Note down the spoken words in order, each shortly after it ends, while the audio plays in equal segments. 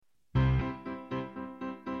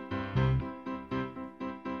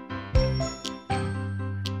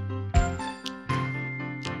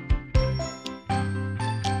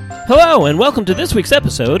Hello, and welcome to this week's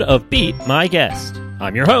episode of Beat My Guest.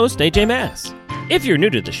 I'm your host, AJ Mass. If you're new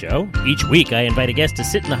to the show, each week I invite a guest to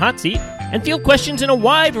sit in the hot seat and field questions in a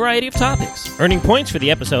wide variety of topics, earning points for the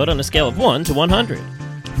episode on a scale of 1 to 100.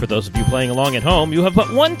 For those of you playing along at home, you have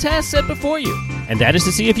but one task set before you, and that is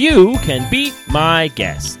to see if you can beat my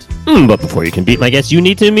guest. But before you can beat my guest, you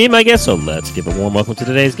need to meet my guest, so let's give a warm welcome to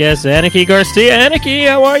today's guest, Anarchy Garcia. Anarchy,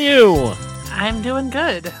 how are you? I'm doing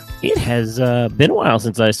good. It has been a while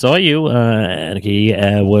since I saw you. Anarchy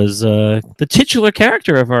was the titular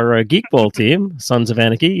character of our Geek Bowl team, Sons of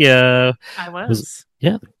Anarchy. I was.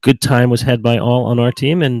 Good time was had by all on our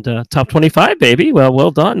team, and top 25, baby.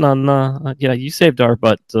 Well done on. You saved our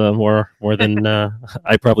butt more than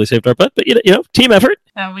I probably saved our butt, but you know, team effort.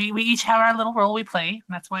 We each have our little role we play, and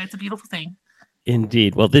that's why it's a beautiful thing.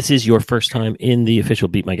 Indeed. Well, this is your first time in the official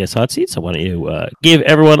Beat My Guest hot seat, so why don't you give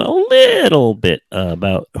everyone a little bit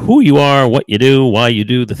about who you are, what you do, why you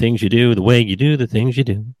do the things you do, the way you do the things you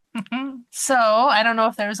do. So, I don't know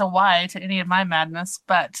if there's a why to any of my madness,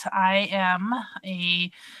 but I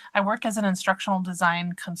work as an instructional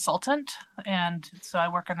design consultant, and so I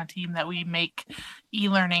work on a team that we make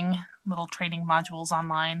e-learning little training modules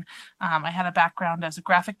online. I had a background as a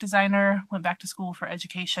graphic designer, went back to school for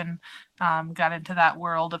education, got into that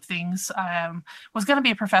world of things. Was going to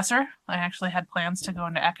be a professor. I actually had plans to go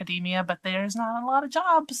into academia, but there's not a lot of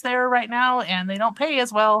jobs there right now, and they don't pay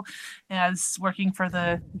as well as working for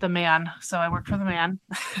the man. So I work for the man.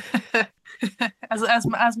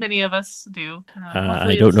 as many of us do.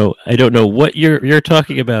 I don't know what you're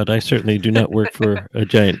talking about. I certainly do not work for a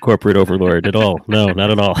giant corporate overlord at all. No, not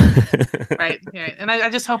at all. Right. And I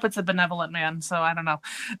just hope it's a benevolent man. So I don't know.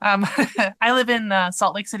 I live in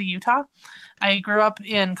Salt Lake City, Utah. I grew up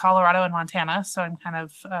in Colorado and Montana, so I'm kind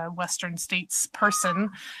of a Western states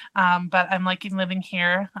person, but I'm liking living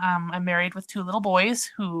here. I'm married with 2 little boys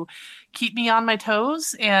who keep me on my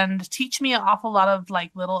toes and teach me an awful lot of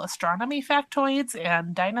like little astronomy factoids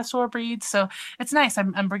and dinosaur breeds. So it's nice.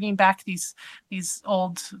 I'm bringing back these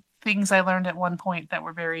old things I learned at one point that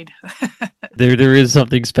were buried. There is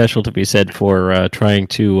something special to be said for trying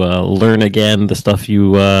to learn again the stuff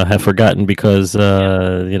you have forgotten because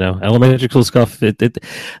elementary school stuff.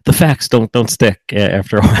 The facts don't stick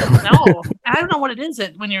after a while. No, I don't know what it is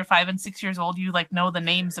that when you're 5 and 6 years old, you like know the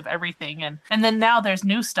names of everything, and then now there's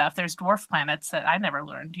new stuff. There's dwarf planets that I never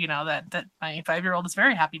learned. You know that my 5-year-old is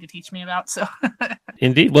very happy to teach me about. So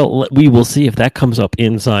indeed, well, we will see if that comes up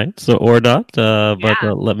in science or not. But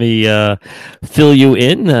let me fill you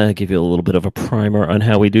in, give you a little bit of a primer on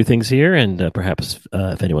how we do things here, and perhaps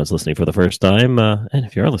if anyone's listening for the first time, and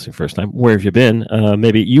if you are listening for the first time, where have you been?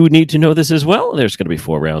 Maybe you need to know this as well. There's going to be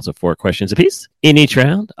 4 rounds of 4 questions apiece. In each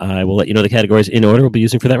round, I will let you know the categories in order we'll be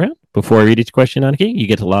using for that round. Before I read each question, Anarchy, you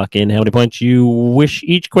get to lock in how many points you wish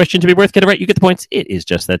each question to be worth. Get it right, you get the points. It is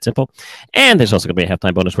just that simple. And there's also going to be a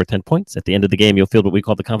halftime bonus worth 10 points. At the end of the game, you'll field what we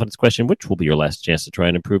call the confidence question, which will be your last chance to try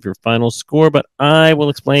and improve your final score, but I will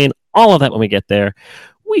explain all of that when we get there.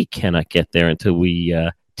 We cannot get there until we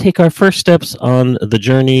take our first steps on the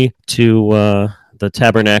journey to the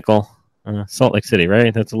Tabernacle, Salt Lake City,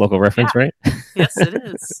 right? That's a local reference, right? Yes, it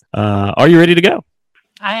is. Are you ready to go?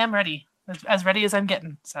 I am ready. As ready as I'm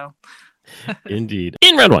getting, so. Indeed.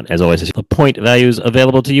 In round 1, as always, the point values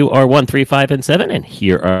available to you are 1, 3, 5, and 7, and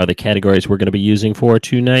here are the categories we're going to be using for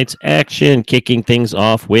tonight's action, kicking things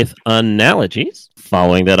off with analogies.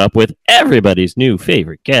 Following that up with everybody's new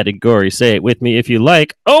favorite category, say it with me if you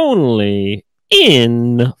like, only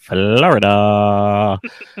in Florida.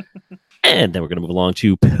 And then we're going to move along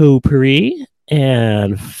to potpourri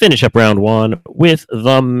and finish up round 1 with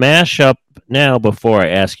the mashup. Now, before I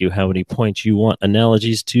ask you how many points you want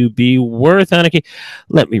analogies to be worth, Anarchy,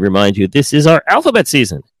 let me remind you, this is our alphabet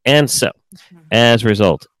season. And so, as a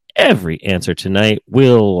result, every answer tonight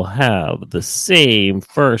will have the same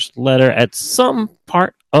first letter at some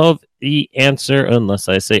part of the answer, unless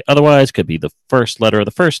I say otherwise. Could be the first letter of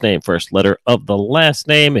the first name, first letter of the last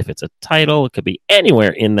name. If it's a title, it could be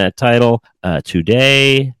anywhere in that title.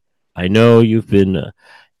 Today, I know you've been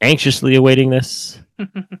anxiously awaiting this.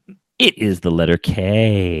 It is the letter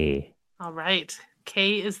K. All right.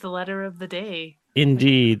 K is the letter of the day.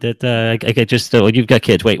 Indeed. That I just you've got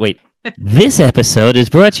kids. Wait. This episode is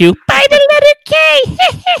brought to you by the letter K.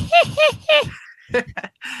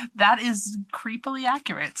 That is creepily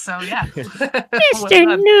accurate. So yeah,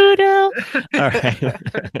 Mr. Noodle. All right.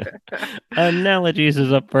 Analogies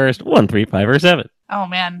is up first. 1, 3, 5, or 7. Oh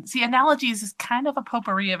man, see, analogies is kind of a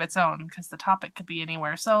potpourri of its own because the topic could be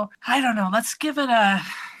anywhere. So I don't know. Let's give it a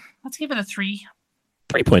 3.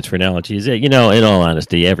 3 points for analogies. In all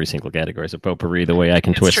honesty, every single category is a potpourri the way I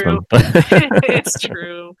can twist true. them. It's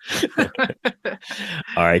true.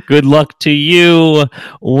 All right. Good luck to you.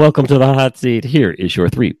 Welcome to the hot seat. Here is your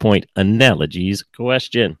 3-point analogies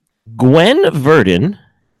question. Gwen Verdon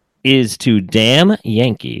is to damn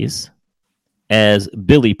Yankees as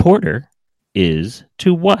Billy Porter is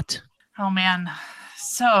to what? Oh, man.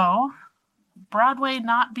 So, Broadway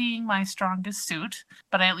not being my strongest suit,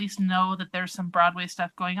 but I at least know that there's some Broadway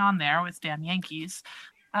stuff going on there with damn Yankees.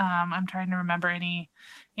 I'm trying to remember any,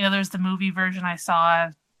 there's the movie version I saw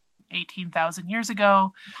 18,000 years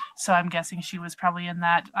ago, so I'm guessing she was probably in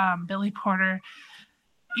that. Billy Porter,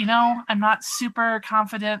 I'm not super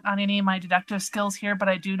confident on any of my deductive skills here, but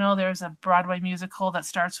I do know there's a Broadway musical that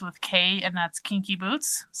starts with K, and that's Kinky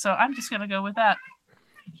Boots, so I'm just going to go with that.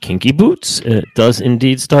 Kinky Boots. It does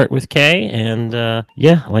indeed start with K, and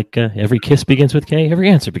every kiss begins with K, every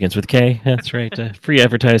answer begins with K. That's right. Free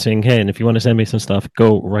advertising. Hey, and if you want to send me some stuff,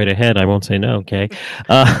 go right ahead. I won't say no. K.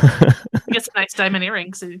 Get some nice diamond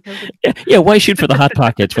earrings. Yeah. Why shoot for the hot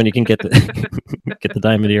pockets when you can get the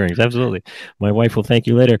diamond earrings? Absolutely. My wife will thank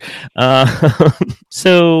you later.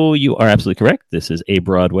 So you are absolutely correct. This is a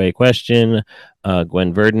Broadway question.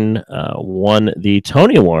 Gwen Verdon won the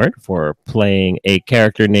Tony Award for playing a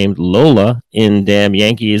character named Lola in Damn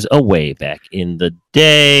Yankees way back in the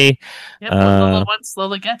day. Yep, Lola wants,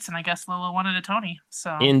 Lola gets, and I guess Lola wanted a Tony.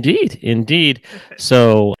 So Indeed.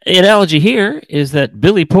 So the analogy here is that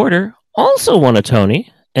Billy Porter also won a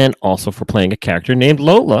Tony, and also for playing a character named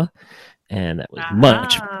Lola, and that was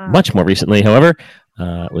much more recently. However,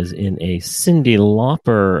 it was in a Cyndi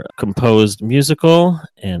Lauper composed musical,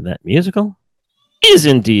 and that musical is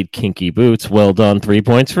indeed Kinky Boots. Well done. 3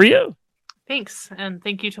 points for you. Thanks, and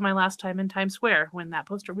thank you to my last time in Times Square when that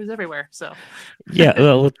poster was everywhere. So, yeah,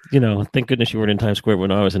 well, thank goodness you weren't in Times Square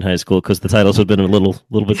when I was in high school, because the titles would have been a little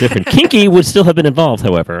bit different. Kinky would still have been involved,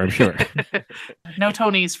 however, I'm sure. No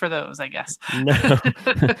Tonys for those, I guess.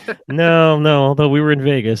 No. Although we were in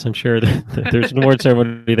Vegas, I'm sure there's an award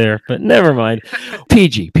ceremony there, but never mind.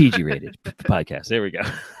 PG rated podcast. There we go.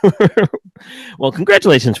 Well,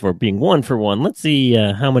 congratulations for being 1 for 1. Let's see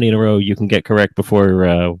how many in a row you can get correct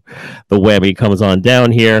before the whammy comes on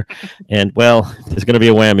down here. And, well, there's going to be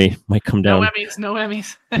a whammy. Might come down. No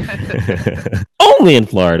whammies. Only in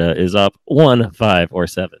Florida is up 1, 5, or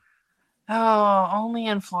 7. Oh, only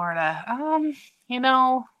in Florida.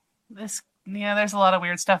 There's a lot of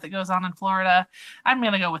weird stuff that goes on in Florida. I'm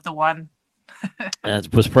going to go with the 1.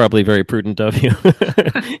 That was probably very prudent of you.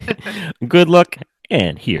 Good luck.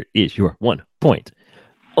 And here is your 1 point.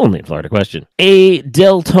 Only in Florida question. A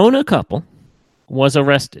Deltona couple was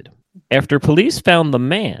arrested after police found the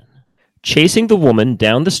man chasing the woman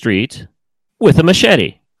down the street with a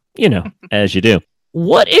machete. As you do.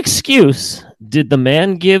 What excuse did the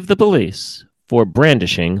man give the police for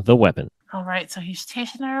brandishing the weapon? All right, so he's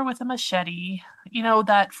chasing her with a machete.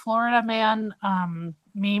 That Florida man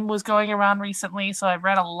meme was going around recently, so I've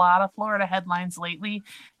read a lot of Florida headlines lately,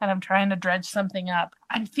 and I'm trying to dredge something up.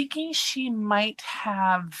 I'm thinking she might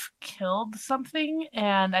have killed something,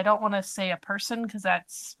 and I don't want to say a person because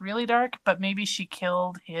that's really dark, but maybe she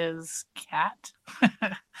killed his cat.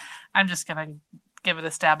 I'm just going to give it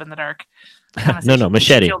a stab in the dark. No,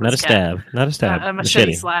 machete, not a stab. Not a stab. A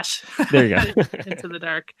machete slash. There you go. Into the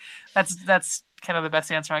dark. That's kind of the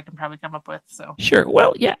best answer I can probably come up with. So sure.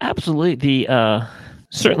 Well, yeah, absolutely.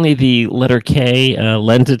 Certainly the letter K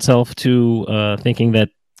lends itself to thinking that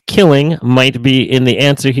killing might be in the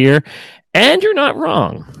answer here, and you're not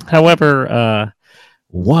wrong. However,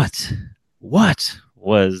 what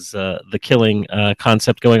was the killing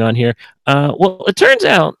concept going on here? Well, it turns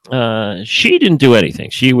out she didn't do anything.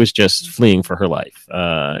 She was just fleeing for her life.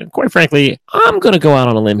 Quite frankly, I'm going to go out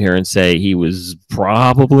on a limb here and say he was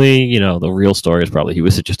probably, the real story is probably he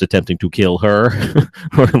was just attempting to kill her,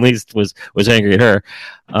 or at least was angry at her.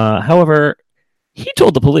 However, he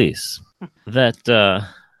told the police that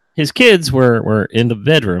his kids were in the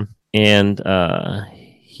bedroom, and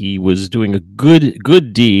he was doing a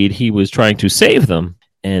good deed. He was trying to save them,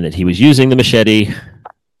 and that he was using the machete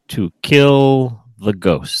to kill the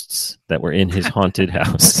ghosts that were in his haunted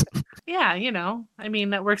house. Yeah,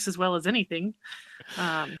 that works as well as anything.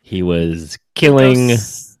 He was killing.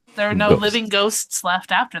 There are no living ghosts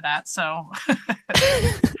left after that, so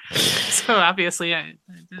so obviously I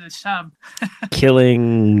did a shove.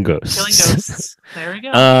 Killing ghosts. There we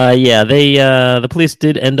go. Yeah, the police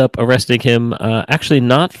did end up arresting him. Actually,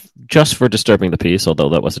 not just for disturbing the peace, although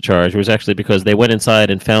that was a charge. It was actually because they went inside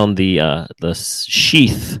and found the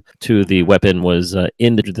sheath to the weapon was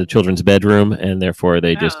in the children's bedroom, and therefore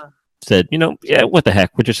they just said, yeah, what the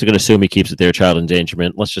heck? We're just going to assume he keeps it there, child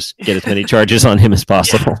endangerment. Let's just get as many charges on him as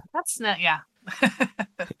possible. Yeah, that's not, yeah.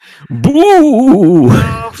 Boo!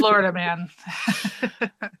 Oh, Florida man.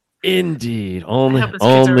 Indeed. I Only hope his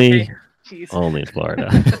kids are okay. Jeez. only in Florida.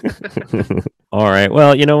 All right.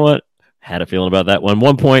 Well, you know what? Had a feeling about that one.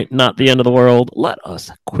 1 point, not the end of the world. Let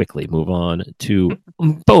us quickly move on to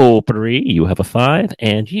Potpourri. You have a 5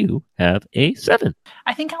 and you have a 7.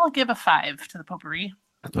 I think I'll give a 5 to the Potpourri.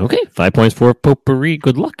 Okay, 5 points for Potpourri.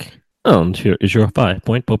 Good luck. And here is your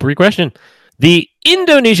 5-point Potpourri question. The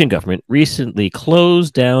Indonesian government recently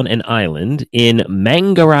closed down an island in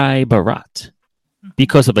Manggarai Barat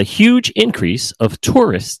because of a huge increase of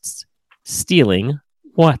tourists stealing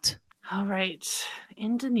what? All right.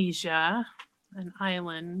 Indonesia, an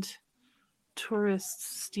island,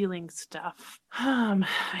 tourists stealing stuff. I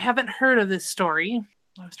haven't heard of this story.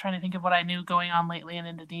 I was trying to think of what I knew going on lately in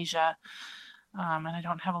Indonesia, and I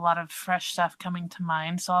don't have a lot of fresh stuff coming to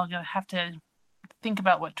mind, so I'll have to think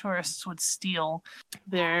about what tourists would steal.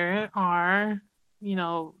 There are,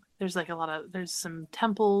 there's there's some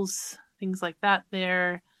temples, things like that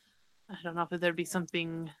there. I don't know if there'd be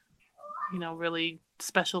something, really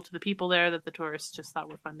special to the people there that the tourists just thought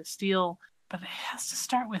were fun to steal. But it has to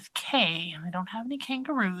start with K, and they don't have any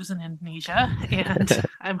kangaroos in Indonesia. And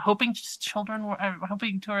I'm hoping I'm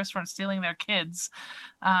hoping tourists weren't stealing their kids.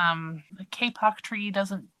 The kapok tree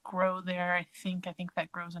doesn't grow there, I think. I think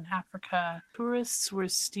that grows in Africa. Tourists were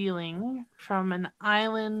stealing from an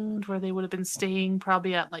island where they would have been staying,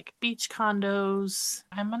 probably at like beach condos.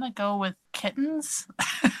 I'm going to go with kittens.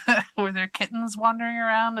 Were there kittens wandering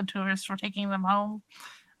around and tourists were taking them home?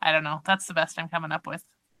 I don't know. That's the best I'm coming up with.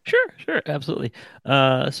 Sure, absolutely.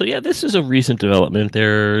 So yeah, this is a recent development.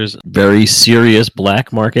 There's very serious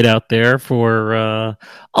black market out there for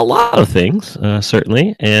a lot of things,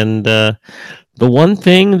 certainly. And the one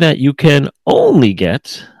thing that you can only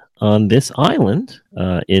get on this island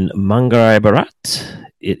in Manggarai Barat,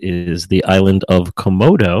 it is the island of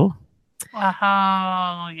Komodo.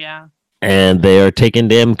 Oh, yeah. And they are taking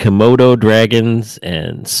them Komodo dragons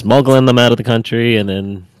and smuggling them out of the country and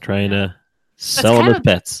then trying to sell them as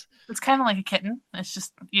pets. It's kind of like a kitten. It's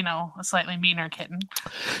just, a slightly meaner kitten.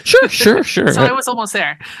 Sure. So I was almost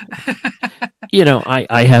there.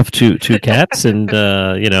 I have two cats, and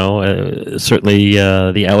certainly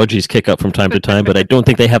the allergies kick up from time to time, but I don't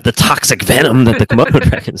think they have the toxic venom that the Komodo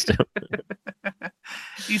dragons do.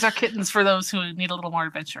 These are kittens for those who need a little more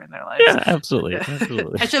adventure in their lives. Yeah, absolutely.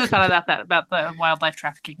 I should have thought about that, about the wildlife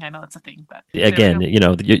trafficking. I know it's a thing, but again,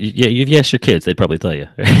 you ask your kids, they'd probably tell you.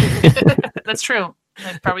 That's true.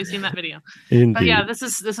 I've probably seen that video. Indeed. But yeah, this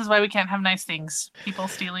is why we can't have nice things. People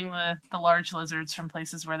stealing the large lizards from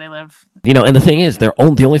places where they live. And the thing is, the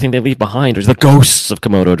only thing they leave behind is the ghosts of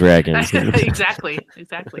Komodo dragons. Exactly.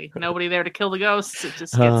 Nobody there to kill the ghosts. It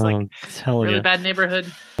just gets really bad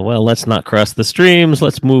neighborhood. Well, let's not cross the streams.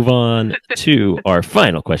 Let's move on to our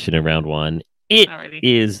final question in round one. It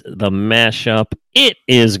is the mashup. It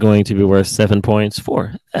is going to be worth 7 points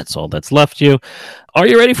for That's All That's Left You. Are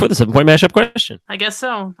you ready for the 7-point mashup question? I guess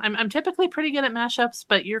so. I'm typically pretty good at mashups,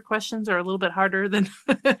 but your questions are a little bit harder than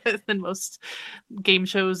than most game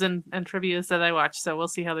shows and trivias that I watch. So we'll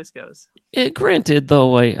see how this goes. Granted,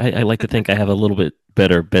 though, I like to think I have a little bit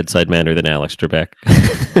better bedside manner than Alex Trebek.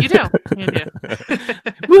 You do.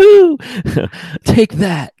 Woo! Take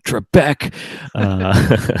that, Trebek.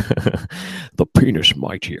 The penis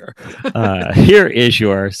might here. Here is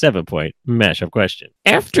your 7-point mashup question.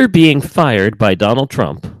 After being fired by Donald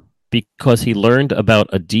Trump because he learned about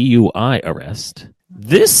a DUI arrest,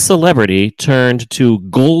 this celebrity turned to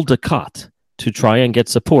Gul Dukat to try and get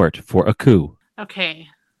support for a coup. Okay,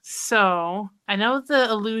 so I know the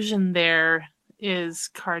illusion there is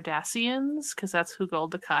Kardashians, because that's who Gul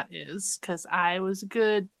Dukat is, because I was a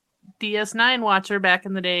good DS9 watcher back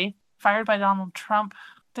in the day. Fired by Donald Trump.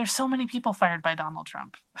 There's so many people fired by Donald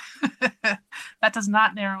Trump. That does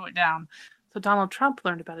not narrow it down. So Donald Trump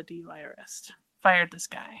learned about a DUI arrest. Fired this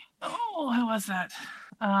guy. Oh, who was that?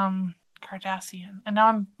 Kardashian. And now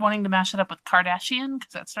I'm wanting to mash it up with Kardashian,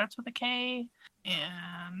 because that starts with a K.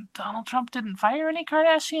 And Donald Trump didn't fire any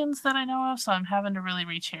Kardashians that I know of, so I'm having to really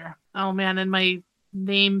reach here. Oh man, and my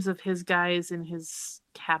names of his guys in his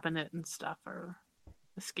cabinet and stuff are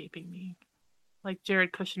escaping me. Like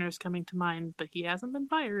Jared Kushner's coming to mind, but he hasn't been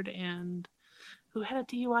fired. And who had a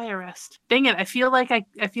DUI arrest? Dang it! I feel like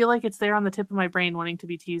it's there on the tip of my brain, wanting to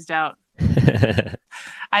be teased out.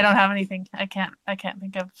 I don't have anything. I can't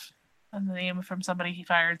think of the name from somebody he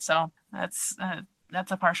fired. So that's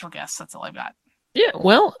a partial guess. That's all I've got. Yeah,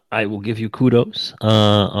 well, I will give you kudos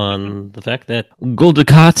on the fact that Gul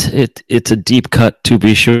Dukat, it's a deep cut to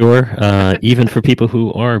be sure, even for people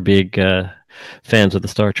who are big fans of the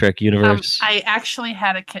Star Trek universe. I actually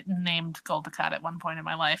had a kitten named Goldicut at one point in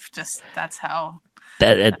my life. Just that's how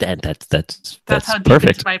That's how deep into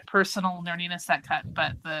perfect. my personal nerdiness that cut.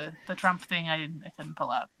 But the Trump thing, I couldn't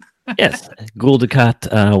pull out. Yes, Gul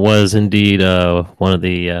Dukat was indeed one of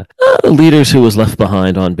the leaders who was left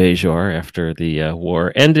behind on Bajor after the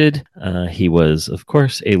war ended. He was, of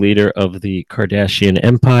course, a leader of the Kardashian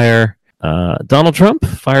Empire. Donald Trump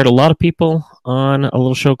fired a lot of people on a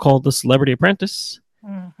little show called The Celebrity Apprentice.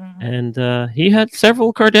 Mm-hmm. And he had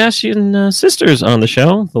several Kardashian sisters on the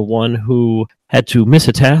show. The one who had to miss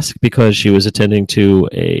a task because she was attending to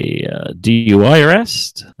a DUI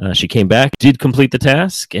arrest. She came back, did complete the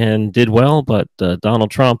task, and did well. But Donald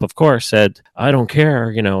Trump, of course, said, "I don't care.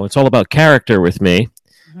 You know, it's all about character with me."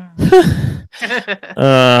 Uh-huh.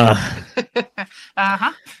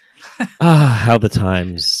 How the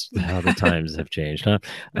times have changed, huh?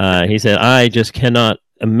 He said, "I just cannot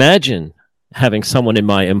imagine having someone in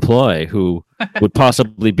my employ who would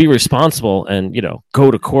possibly be responsible and, you know,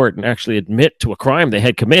 go to court and actually admit to a crime they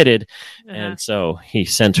had committed." And so he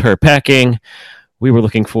sent her packing. We were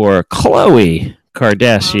looking for Khloe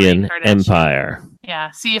Kardashian Empire.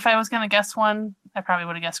 Yeah. See, if I was going to guess one, I probably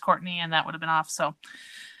would have guessed Courtney, and that would have been off. So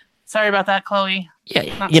sorry about that, Khloe.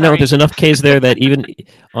 Yeah, you know, there's enough K's there that even,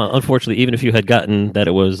 unfortunately, even if you had gotten that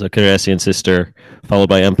it was a Kardashian sister followed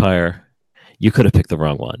by Empire, you could have picked the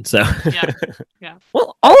wrong one. So, yeah.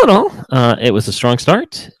 Well, all in all, it was a strong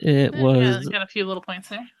start. It was got a few little points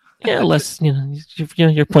there. Yeah, less.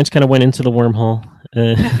 Your points kind of went into the wormhole.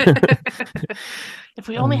 If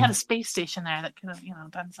we only had a space station there, that could have,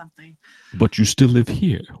 done something. But you still live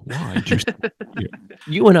here. Why do you still live here?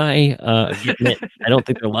 You and I getting it. I don't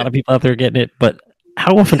think there are a lot of people out there getting it, but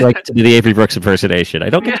how often do I get to do the Avery Brooks impersonation?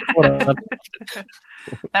 I don't get to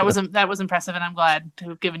That was impressive, and I'm glad to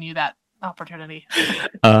have given you that opportunity.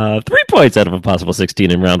 3 points out of a possible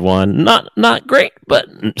 16 in round one. Not great, but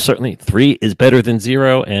certainly 3 is better than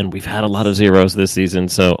 0, and we've had a lot of zeros this season,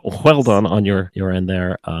 so well done on your end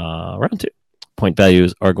there. Round 2. Point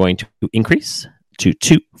values are going to increase to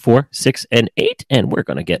 2, 4, 6, and 8, and we're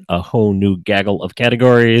going to get a whole new gaggle of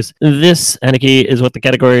categories. This, Aniki, is what the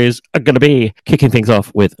categories are going to be. Kicking things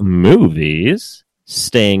off with movies,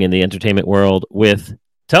 staying in the entertainment world with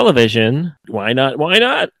television. Why not?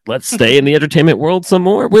 Let's stay in the entertainment world some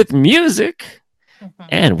more with music.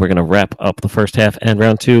 And we're going to wrap up the first half and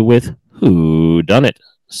round 2 with Who Done It.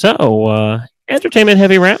 So, entertainment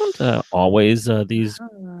heavy round. Always these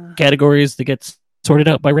categories that get sorted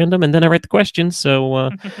out by random, and then I write the questions.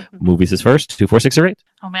 So, movies is first. 2, 4, 6, or 8.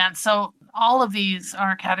 Oh man! So all of these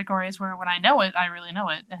are categories where when I know it, I really know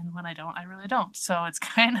it, and when I don't, I really don't. So it's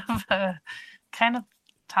kind of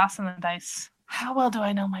tossing the dice. How well do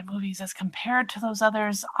I know my movies as compared to those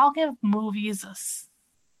others? I'll give movies a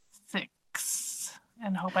 6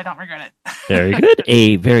 and hope I don't regret it. Very good.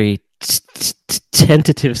 A very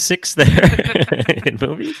tentative 6 there in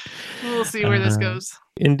movies. We'll see where this goes.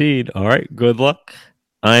 Indeed. All right. Good luck.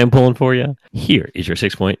 I am pulling for you. Here is your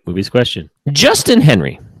 6-point movies question. Justin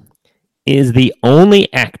Henry is the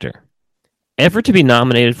only actor ever to be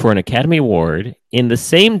nominated for an Academy Award in the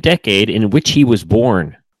same decade in which he was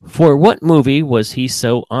born. For what movie was he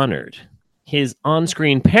so honored? His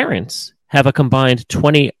on-screen parents have a combined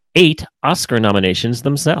 28 Oscar nominations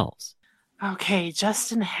themselves. Okay,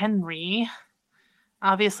 Justin Henry,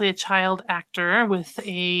 obviously a child actor with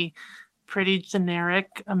a pretty generic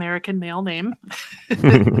American male name.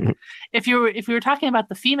 If we were talking about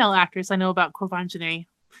the female actors, I know about Quvenzhané,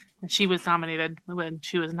 and she was nominated when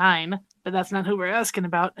she was 9, but that's not who we're asking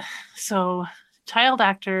about. So, child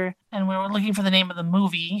actor, and we were looking for the name of the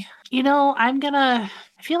movie. I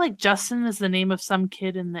feel like Justin is the name of some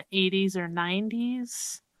kid in the 80s or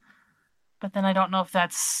 90s, but then I don't know if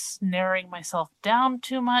that's narrowing myself down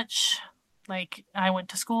too much. Like, I went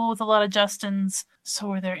to school with a lot of Justins, so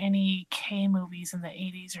were there any K movies in the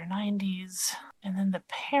 80s or 90s? And then the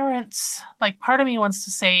parents, like, part of me wants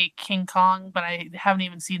to say King Kong, but I haven't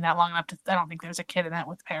even seen that long enough I don't think there's a kid in that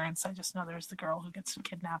with parents. I just know there's the girl who gets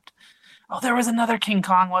kidnapped. Oh, there was another King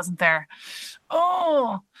Kong, wasn't there?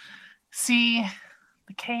 Oh, see,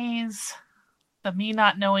 the K's, me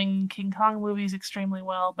not knowing King Kong movies extremely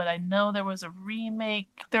well, but I know there was a remake.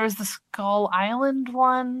 There was the Skull Island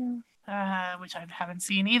one, which I haven't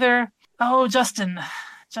seen either. Oh, Justin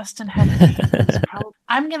Henry.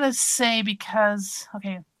 I'm going to say because,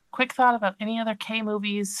 okay, quick thought about any other K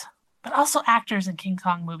movies, but also actors in King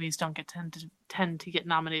Kong movies don't tend to get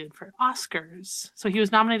nominated for Oscars. So he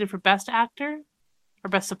was nominated for Best Actor? or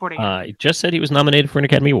Best Supporting Actor? I just said he was nominated for an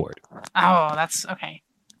Academy Award. Oh, that's okay.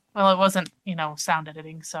 Well, it wasn't, sound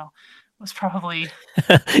editing, so it was probably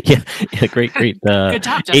yeah, great, good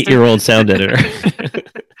job, Justin. 8-year-old sound editor.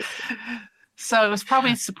 So it was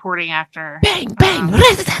probably supporting actor. Bang, bang,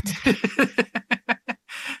 what is that?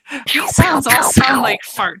 These sounds all sound like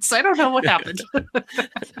farts. I don't know what happened.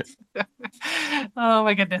 Oh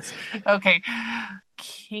my goodness. Okay.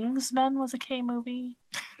 Kingsman was a K movie.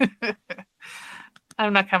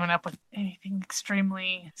 I'm not coming up with anything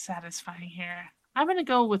extremely satisfying here. I'm going to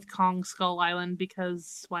go with Kong Skull Island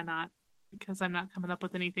because why not? Because I'm not coming up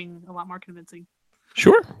with anything a lot more convincing.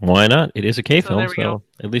 Sure, why not? It is a K So film, there we so go.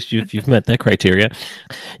 at least you've met that criteria.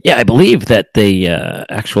 Yeah, I believe that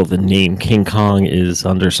the name King Kong is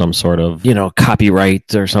under some sort of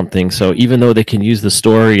copyright or something. So even though they can use the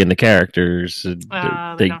story and the characters, they don't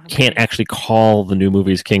have can't to. actually call the new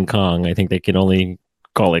movies King Kong. I think they can only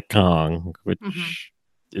call it Kong, which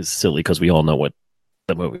is silly because we all know what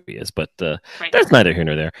the movie is, but Right. that's neither here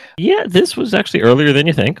nor there. Yeah, this was actually earlier than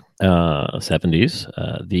you think, 70s.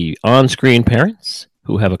 The on-screen parents,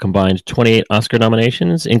 who have a combined 28 Oscar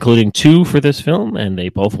nominations, including 2 for this film, and they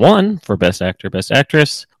both won for Best Actor, Best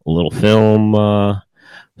Actress. A little film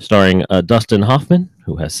starring Dustin Hoffman,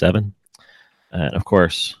 who has 7. And, of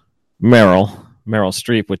course, Meryl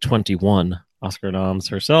Streep with 21 Oscar noms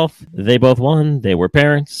herself. They both won. They were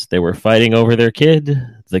parents. They were fighting over their kid.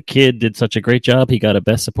 The kid did such a great job. He got a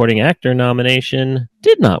Best Supporting Actor nomination.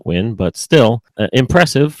 Did not win, but still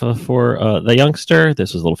impressive for the youngster.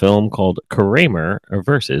 This was a little film called Kramer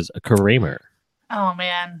versus Kramer. Oh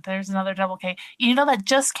man, there's another double K. That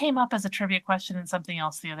just came up as a trivia question in something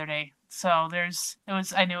else the other day. So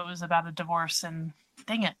I knew it was about a divorce and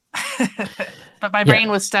dang it. But my brain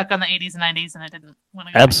was stuck on the 80s and 90s and I didn't want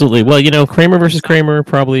to go Absolutely. Well, Kramer versus Kramer,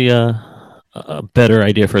 probably a better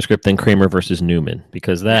idea for a script than Kramer versus Newman,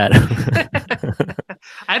 because that...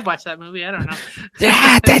 I'd watch that movie. I don't know.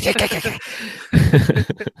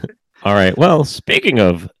 All right. Well, speaking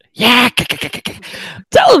of...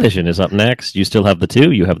 television is up next. You still have the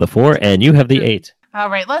 2, you have the 4, and you have the 8. All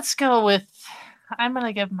right, let's go with... I'm going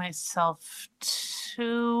to give myself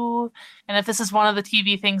 2. And if this is one of the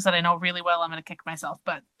TV things that I know really well, I'm going to kick myself.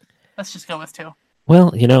 But let's just go with 2.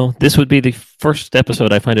 Well, this would be the first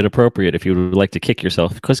episode I find it appropriate if you would like to kick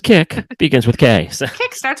yourself, because kick begins with K. So.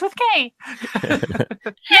 Kick starts with K.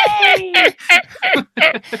 Yay!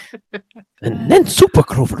 And then Super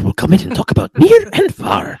Crover will come in and talk about near and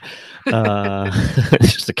far.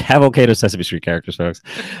 It's just a cavalcade of Sesame Street characters, folks.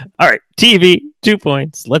 All right, TV, 2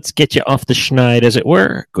 points. Let's get you off the schneid, as it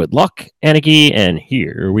were. Good luck, Anarchy, and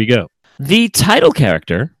here we go. The title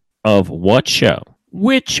character of what show,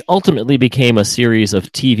 which ultimately became a series of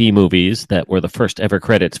TV movies that were the first ever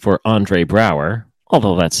credits for Andre Braugher,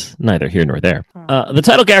 although that's neither here nor there. The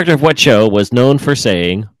title character of what show was known for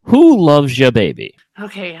saying, "Who loves ya, baby?"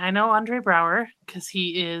 Okay, I know Andre Braugher because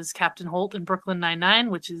he is Captain Holt in Brooklyn Nine-Nine,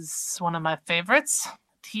 which is one of my favorites.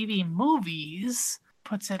 TV movies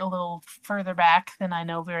puts it a little further back than I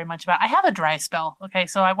know very much about. I have a dry spell. Okay,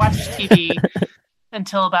 so I watched TV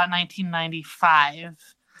until about 1995.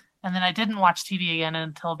 And then I didn't watch TV again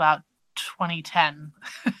until about 2010.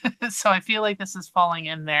 So I feel like this is falling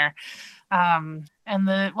in there. And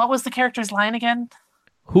what was the character's line again?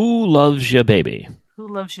 Who loves ya, baby? Who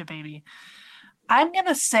loves you, baby? I'm going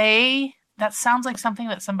to say that sounds like something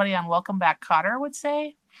that somebody on Welcome Back, Kotter would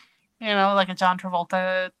say. Like a John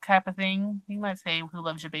Travolta type of thing. He might say, "Who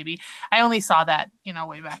loves you, baby?" I only saw that,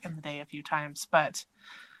 way back in the day a few times. But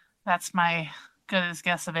that's my goodest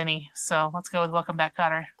guess of any. So let's go with Welcome Back,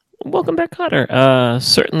 Kotter. Welcome Back, Kotter.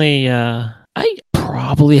 Certainly, I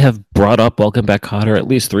probably have brought up Welcome Back, Kotter at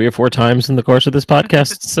least 3 or 4 times in the course of this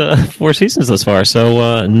podcast's 4 seasons thus far.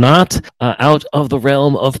 So not out of the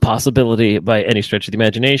realm of possibility by any stretch of the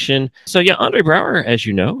imagination. So yeah, Andre Braugher, as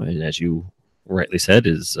you know, and as you rightly said,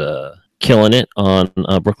 is killing it on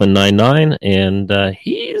Brooklyn Nine-Nine, and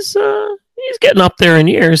he's getting up there in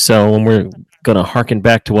years. So when we're going to harken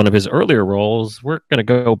back to one of his earlier roles, we're going to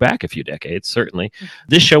go back a few decades, certainly.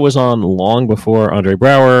 This show was on long before Andre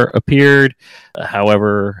Braugher appeared.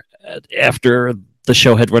 However, after the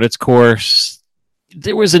show had run its course,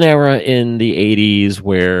 there was an era in the 80s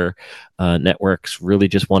where networks really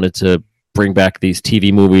just wanted to bring back these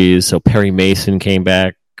TV movies. So Perry Mason came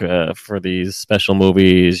back for these special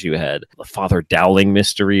movies. You had the Father Dowling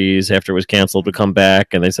mysteries after it was canceled to come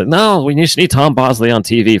back, and they said, "No, we just need Tom Bosley on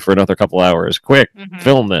TV for another couple hours. Quick,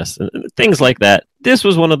 film this." And things like that. This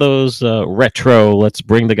was one of those retro, let's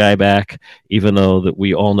bring the guy back, even though that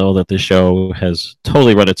we all know that the show has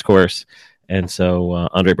totally run its course And so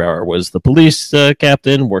Andre Braugher was the police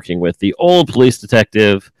captain working with the old police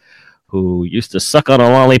detective who used to suck on a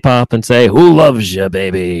lollipop and say, "Who loves you,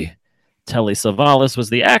 baby?" Telly Savalas was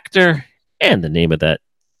the actor, and the name of that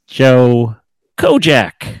show,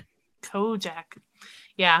 Kojak. Kojak.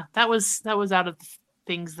 Yeah, that was out of the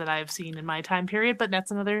things that I've seen in my time period, but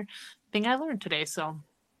that's another thing I learned today. So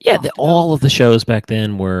yeah, all of the shows back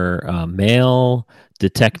then were male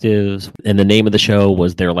detectives, and the name of the show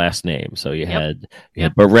was their last name. So you had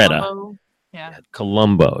Beretta, Columbo. You had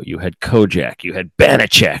Columbo, you had Kojak, you had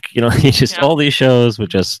Banachek. You know, it's just all these shows were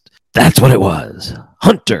just, that's what it was.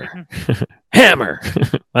 Hunter, Hammer.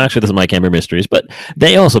 Well, actually, this is Mike Hammer Mysteries, but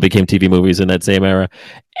they also became TV movies in that same era.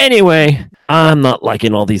 Anyway, I'm not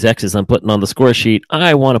liking all these X's I'm putting on the score sheet.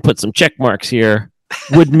 I want to put some check marks here.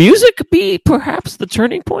 Would music be perhaps the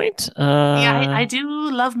turning point? I do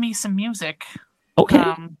love me some music. Okay.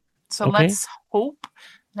 Let's hope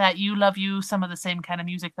that you love some of the same kind of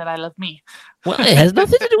music that I love me. Well, it has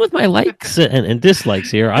nothing to do with my likes and dislikes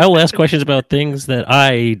here. I will ask questions about things that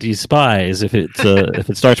I despise if it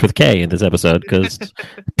starts with K in this episode, because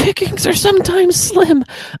pickings are sometimes slim.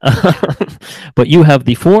 But you have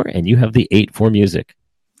the 4 and you have the 8 for music.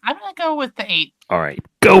 I'm going to go with the 8. All right.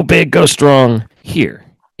 Go big, go strong. Here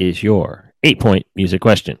is your 8-point music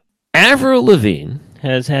question. Avril Lavigne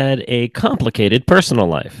has had a complicated personal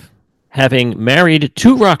life, having married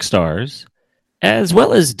 2 rock stars, as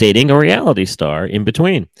well as dating a reality star in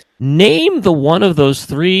between. Name the one of those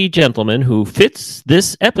 3 gentlemen who fits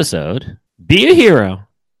this episode, be a hero,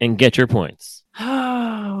 and get your points.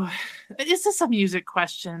 Oh, is this a music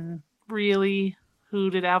question? Really? Who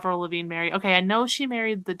did Avril Lavigne marry? Okay, I know she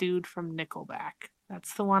married the dude from Nickelback.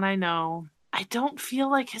 That's the one I know. I don't feel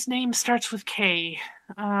like his name starts with K.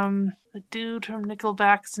 The dude from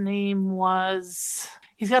Nickelback's name was...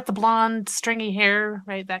 He's got the blonde, stringy hair,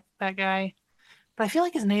 right? That guy. But I feel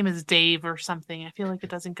like his name is Dave or something. I feel like it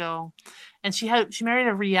doesn't go. And she married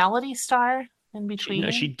a reality star in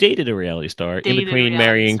between. She dated a reality star in between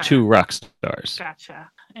marrying 2 rock stars.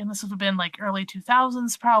 Gotcha. And this would have been like early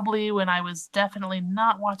 2000s probably, when I was definitely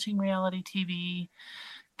not watching reality TV,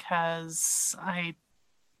 because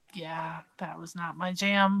that was not my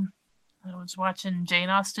jam. I was watching Jane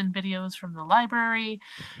Austen videos from the library.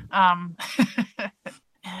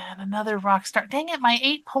 And another rock star. Dang it, my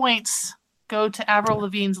 8 points go to Avril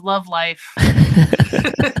Lavigne's love life.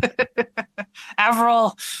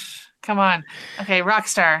 Avril, come on. Okay, rock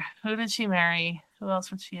star. Who did she marry? Who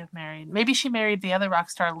else would she have married? Maybe she married the other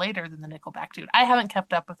rock star later than the Nickelback dude. I haven't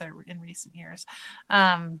kept up with her in recent years,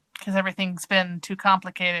 because everything's been too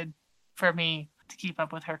complicated for me to keep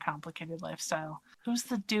up with her complicated lifestyle. Who's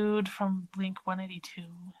the dude from Blink 182?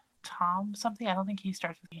 Tom something? I don't think he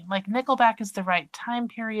starts with me. Like, Nickelback is the right time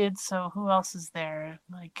period, so who else is there?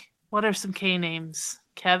 Like, what are some K names?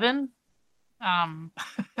 Kevin?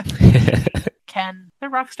 Ken. The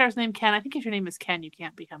rock star's name Ken. I think if your name is Ken, you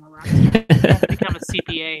can't become a rock star. You have to become a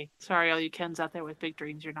CPA. Sorry, all you Kens out there with big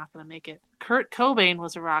dreams, you're not going to make it. Kurt Cobain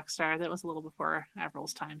was a rock star. That was a little before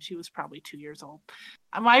Avril's time. She was probably 2 years old.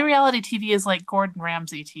 My reality TV is like Gordon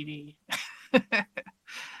Ramsay TV.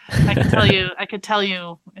 I could tell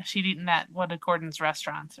you if she'd eaten at one of Gordon's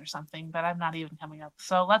restaurants or something, but I'm not even coming up.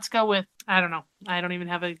 So let's go with, I don't know. I don't even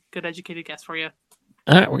have a good educated guess for you.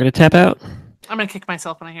 All right, we're going to tap out. I'm going to kick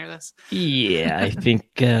myself when I hear this. Yeah, I think,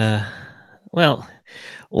 well,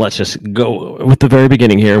 let's just go with the very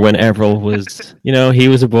beginning here when Avril was, he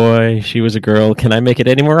was a boy, she was a girl. Can I make it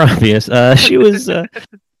any more obvious? She was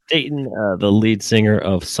dating the lead singer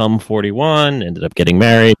of Sum 41, ended up getting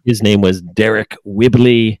married. His name was Derek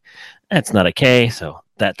Whibley. That's not a K, so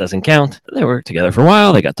that doesn't count. They were together for a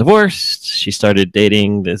while. They got divorced. She started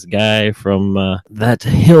dating this guy from that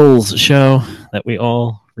Hills show that we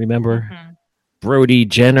all remember. Mm-hmm. Brody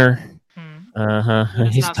Jenner.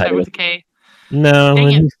 He's not tied with a K. No,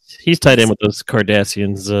 he's tied in with those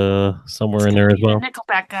Kardashians somewhere in there as well.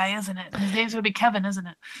 Nickelback guy, isn't it? His name's gonna be Kevin, isn't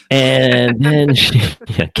it? And then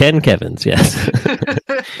Ken Kevins, yes.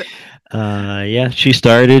 She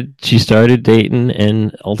started dating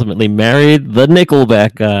and ultimately married the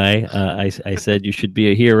Nickelback guy. I said you should be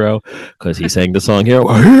a hero because he sang the song here.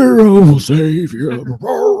 A hero will save you.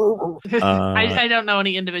 I don't know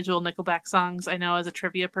any individual Nickelback songs. I know as a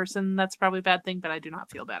trivia person that's probably a bad thing, but I do not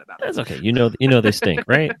feel bad about it. That's okay. You know they stink,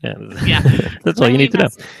 right? Yeah. That's all you need to know.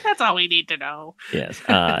 That's all we need to know.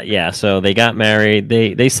 Yes. So they got married.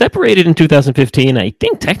 They separated in 2015. I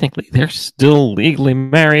think technically they're still legally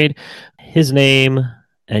married. His name,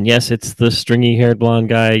 and yes, it's the stringy-haired blonde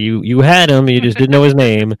guy. You had him. You just didn't know his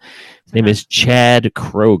name. His name is Chad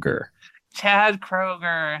Kroeger. Chad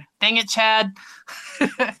Kroeger. Dang it, Chad.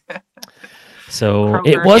 So Kroger.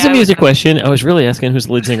 it was Yeah, a I would music know. question. I was really asking who's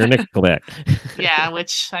the lead singer of Nickelback. Yeah,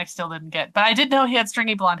 which I still didn't get, but I did know he had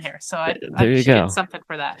stringy blonde hair, so I There you should go. get something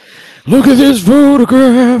for that. Look at this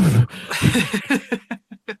photograph.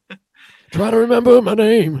 Try to remember my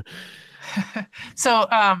name. So,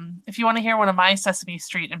 if you want to hear one of my Sesame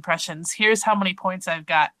Street impressions, here's how many points I've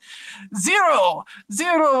got. 0,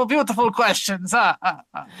 0 beautiful questions.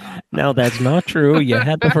 Now, that's not true. You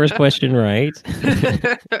had the first question right.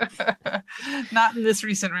 Not in this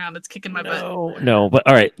recent round. It's kicking my butt. No. But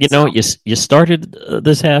all right, you started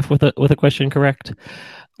this half with a question correct.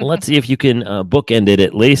 Let's see if you can bookend it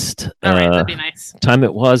at least. All right, that'd be nice. Time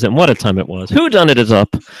it was, and what a time it was. Who done it is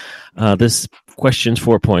up. This question's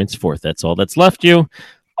 4 points. Fourth. That's all that's left you.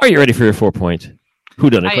 Are you ready for your 4 point? Who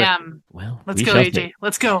done it? I am. Well, let's go, AJ.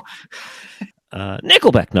 Let's go.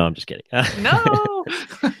 Nickelback. No, I'm just kidding. No.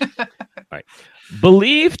 All right.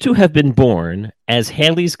 Believed to have been born as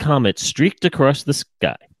Halley's Comet streaked across the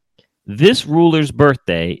sky, this ruler's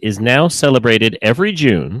birthday is now celebrated every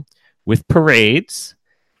June with parades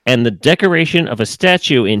and the decoration of a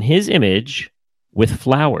statue in his image with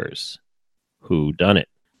flowers. Who done it?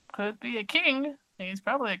 Could be a king. He's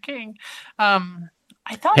probably a king. I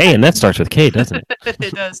thought. Hey, and that starts with K, doesn't it?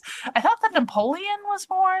 It does. I thought that Napoleon was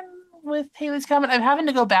born with Halley's Comet. I'm having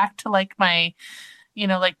to go back to like my,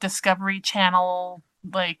 like Discovery Channel,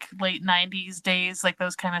 like late 90s days, like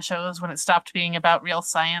those kind of shows when it stopped being about real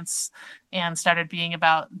science and started being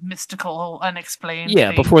about mystical, unexplained Yeah,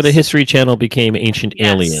 things. before the History Channel became Ancient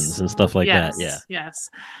Aliens and stuff like that. Yeah. Yes.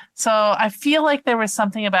 So I feel like there was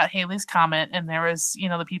something about Halley's Comet, and there was,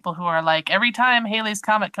 the people who are like, every time Halley's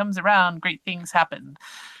Comet comes around, great things happen.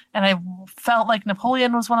 And I felt like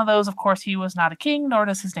Napoleon was one of those. Of course, he was not a king, nor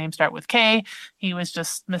does his name start with K. He was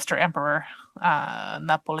just Mr. Emperor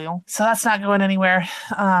Napoleon. So that's not going anywhere.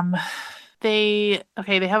 They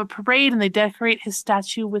have a parade and they decorate his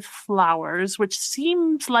statue with flowers, which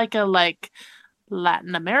seems like a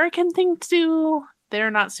Latin American thing to do.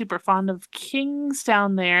 They're not super fond of kings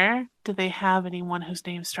down there. Do they have anyone whose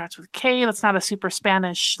name starts with K? That's not a super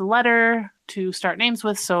Spanish letter to start names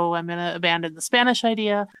with, so I'm going to abandon the Spanish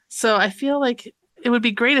idea. So I feel like it would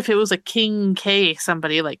be great if it was a King K,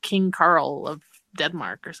 somebody like King Carl of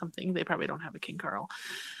Denmark or something. They probably don't have a King Carl.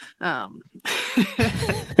 I'm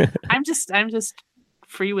just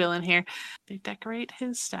freewheeling here. They decorate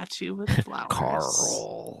his statue with flowers.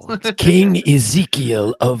 Carl. King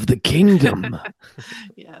Ezekiel of the kingdom.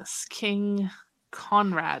 Yes, King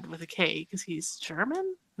Conrad with a K, because he's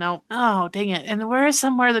German? No. Oh, dang it. And where is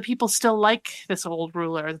somewhere that people still like this old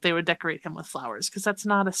ruler that they would decorate him with flowers? Because that's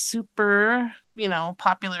not a super,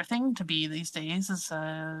 popular thing to be these days as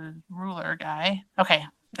a ruler guy. Okay.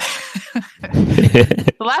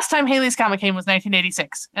 The last time Halley's Comet came was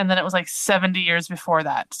 1986, and then it was like 70 years before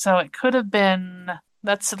that. So it could have been,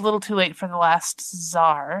 that's a little too late for the last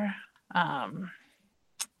Tsar.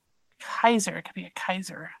 Kaiser, it could be a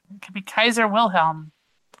Kaiser. It could be Kaiser Wilhelm.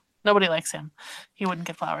 Nobody likes him. He wouldn't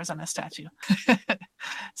get flowers on his statue.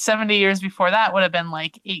 70 years before that would have been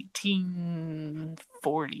like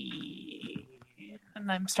 1840.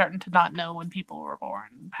 And I'm starting to not know when people were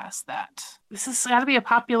born past that. This has got to be a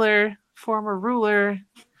popular former ruler.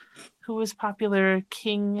 Who was popular?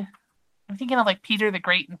 King. I'm thinking of like Peter the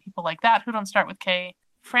Great and people like that who don't start with K.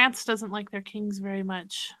 France doesn't like their kings very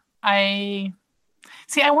much. I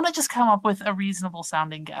want to just come up with a reasonable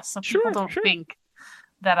sounding guess so people don't think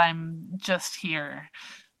that I'm just here.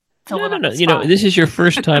 No. This is your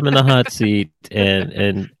first time in the hot seat,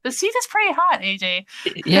 and the seat is pretty hot, AJ.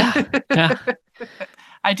 Yeah.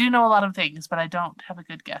 I do know a lot of things, but I don't have a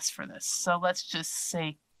good guess for this. So let's just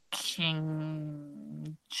say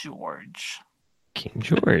King George. King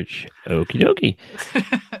George. Okie dokie.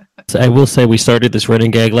 So I will say we started this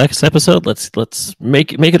running gag last episode. Let's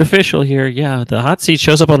make it official here. Yeah, the hot seat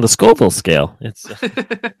shows up on the Scoville scale. It's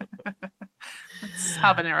it's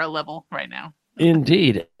habanero level right now.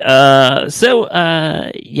 Indeed.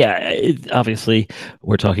 Obviously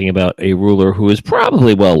we're talking about a ruler who is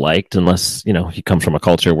probably well liked, unless he comes from a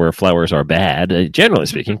culture where flowers are bad. Generally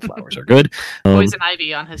speaking, flowers are good. Poison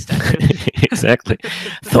ivy on his statue. Exactly.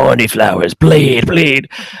 Thorny flowers, bleed.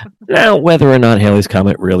 Now, whether or not Halley's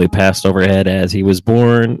Comet really passed overhead as he was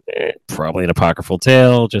born, probably an apocryphal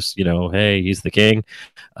tale. Just hey, he's the king.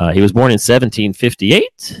 He was born in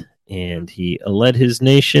 1758. And he led his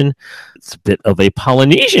nation. It's a bit of a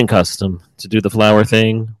Polynesian custom to do the flower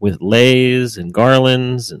thing with leis and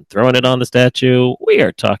garlands and throwing it on the statue. We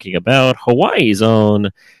are talking about Hawaii's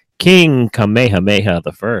own King Kamehameha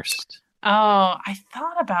I. Oh, I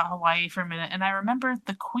thought about Hawaii for a minute, and I remembered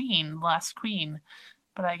the last queen,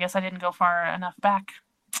 but I guess I didn't go far enough back.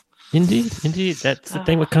 Indeed. That's the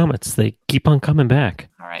thing with comets; they keep on coming back.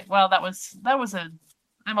 All right. Well, that was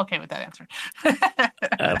I'm okay with that answer.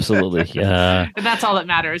 Absolutely. And that's all that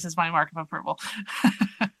matters is my mark of approval.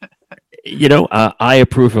 I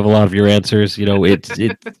approve of a lot of your answers.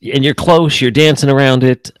 And you're close. You're dancing around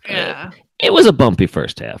it. Yeah. It was a bumpy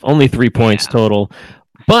first half. Only 3 points total.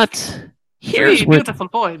 But here's Three beautiful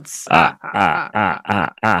points.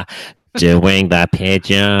 Doing the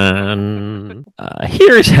pigeon.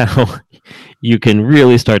 Here's how you can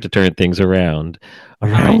really start to turn things around.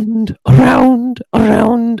 Around, and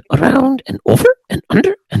over, and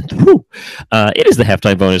under, and through. It is the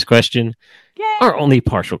halftime bonus question. Yay. Our only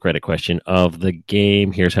partial credit question of the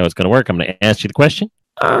game. Here's how it's going to work. I'm going to ask you the question.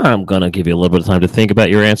 I'm going to give you a little bit of time to think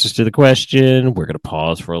about your answers to the question. We're going to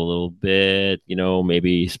pause for a little bit,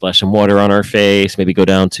 maybe splash some water on our face, maybe go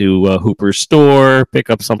down to Hooper's store,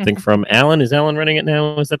 pick up something from Alan. Is Alan running it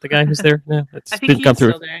now? Is that the guy who's there now? I think he's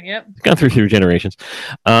still there, yep. Gone through 3 generations.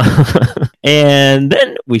 And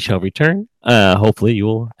then we shall return. Hopefully you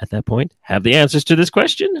will, at that point, have the answers to this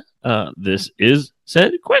question. This is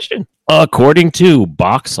said question. According to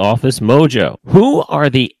Box Office Mojo, who are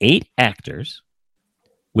the 8 actors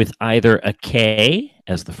with either a K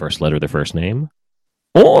as the first letter of their first name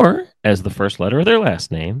or as the first letter of their last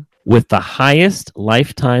name with the highest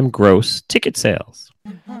lifetime gross ticket sales?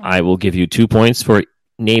 Mm-hmm. I will give you 2 points for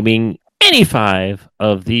naming any 5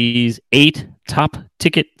 of these 8 top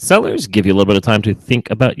ticket sellers. Give you a little bit of time to think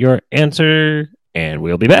about your answer, and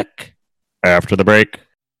we'll be back after the break.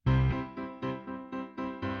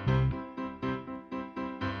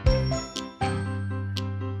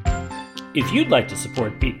 If you'd like to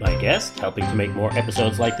support Beat My Guest, helping to make more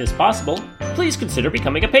episodes like this possible, please consider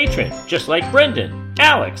becoming a patron, just like Brendan,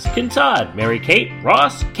 Alex, Kintad, Mary-Kate,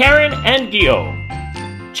 Ross, Karen, and Guillaume.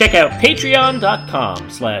 Check out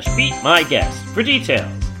patreon.com/beatmyguest for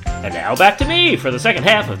details. And now back to me for the second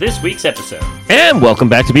half of this week's episode. And welcome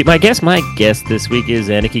back to Beat My Guest. My guest this week is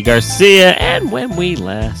Aniki Garcia. And when we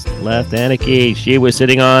last left Aniki, she was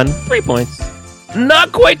sitting on 3 points.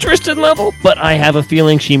 Not quite Tristan level, but I have a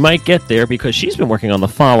feeling she might get there because she's been working on the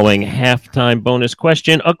following halftime bonus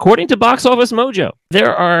question. According to Box Office Mojo,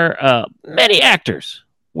 there are many actors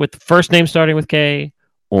with first name starting with K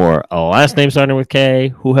or a last name starting with K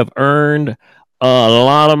who have earned a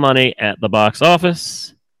lot of money at the box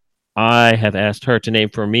office. I have asked her to name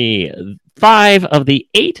for me 5 of the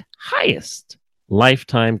 8 highest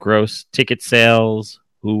lifetime gross ticket sales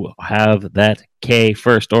who have that K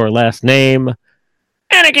first or last name.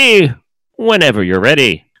 Aniki, whenever you're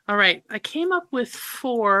ready. All right. I came up with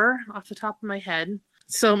 4 off the top of my head.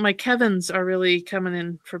 So my Kevins are really coming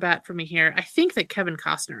in for bat for me here. I think that Kevin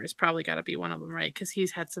Costner has probably got to be one of them, right? Because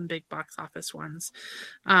he's had some big box office ones.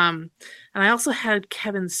 And I also had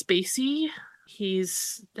Kevin Spacey.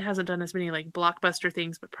 He's hasn't done as many like blockbuster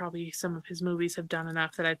things, but probably some of his movies have done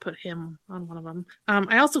enough that I'd put him on one of them.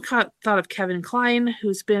 I also thought of Kevin Kline,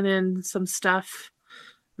 who's been in some stuff,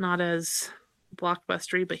 not as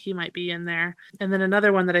blockbustery, but he might be in there. And then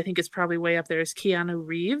another one that I think is probably way up there is Keanu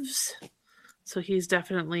Reeves. So he's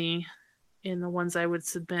definitely in the ones I would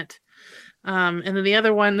submit. And then the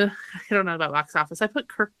other one, I don't know about box office. I put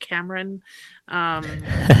Kirk Cameron.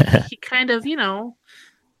 He kind of, he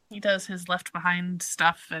does his Left Behind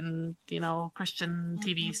stuff and, Christian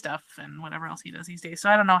TV stuff and whatever else he does these days. So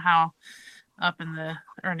I don't know how up in the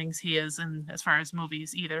earnings he is in as far as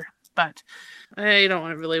movies either. But I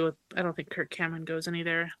don't think Kirk Cameron goes any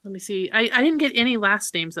there. Let me see. I didn't get any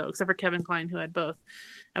last names, though, except for Kevin Kline, who had both.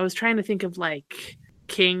 I was trying to think of, like,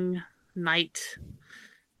 King, Knight,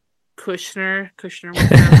 Kushner. Kushner was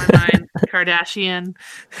on my mind. Kardashian.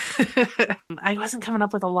 I wasn't coming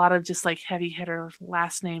up with a lot of just, like, heavy hitter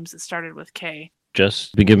last names that started with K.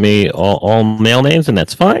 Just give me all male names, and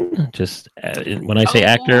that's fine. Just when I say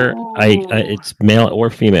actor, it's male or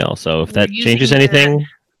female. So if that changes anything...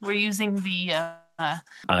 We're using the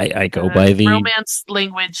I go by the romance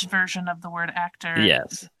language version of the word actor.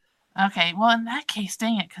 Yes. Okay, well in that case,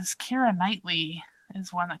 dang it, because Keira Knightley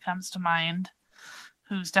is one that comes to mind,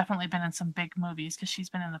 who's definitely been in some big movies because she's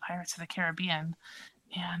been in the Pirates of the Caribbean.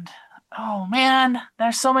 And oh man,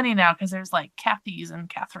 there's so many now because there's like Kathys and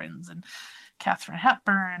Catherines and Katharine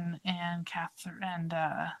Hepburn and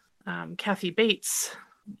Kathy Bates.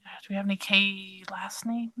 Do we have any K last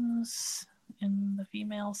names? In the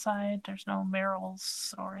female side, there's no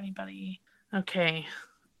Meryls or anybody. Okay,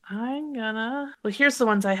 well, here's the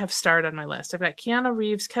ones I have starred on my list. I've got Keanu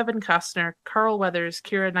Reeves, Kevin Costner, Carl Weathers,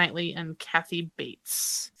 Keira Knightley, and Kathy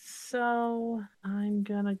Bates. So I'm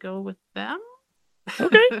gonna go with them.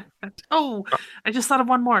 Okay. Oh, I just thought of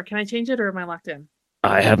one more. Can I change it or am I locked in?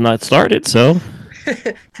 I have not started, so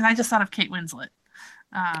Because I just thought of Kate Winslet.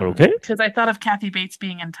 Okay. Because I thought of Kathy Bates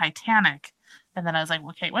being in Titanic, and then I was like,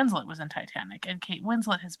 well, Kate Winslet was in Titanic, and Kate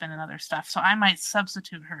Winslet has been in other stuff, so I might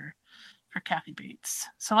substitute her for Kathy Bates.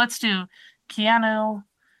 So let's do Keanu,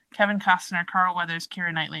 Kevin Costner, Carl Weathers,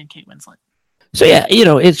 Keira Knightley, and Kate Winslet. So yeah,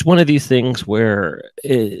 it's one of these things where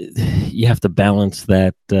you have to balance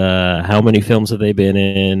that. How many films have they been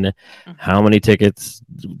in? How many tickets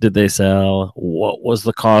did they sell? What was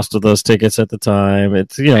the cost of those tickets at the time?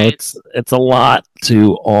 It's it's a lot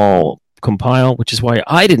to all compile, which is why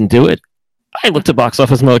I didn't do it. I looked at Box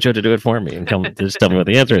Office Mojo to do it for me and just tell me what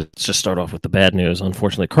the answer is. Let's just start off with the bad news.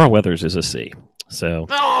 Unfortunately, Carl Weathers is a C. So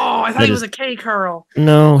I thought he was a K, Carl.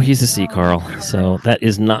 No, he's a C, Carl. So that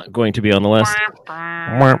is not going to be on the list.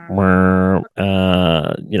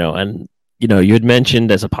 You had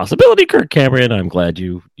mentioned as a possibility Kirk Cameron. I'm glad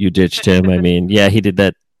you ditched him. I mean, yeah, he did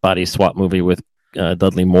that body swap movie with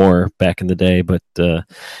Dudley Moore back in the day, but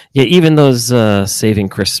even those Saving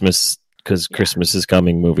Christmas because Christmas is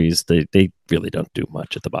coming movies, they really don't do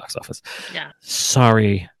much at the box office. Yeah.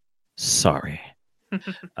 Sorry.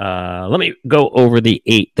 Let me go over the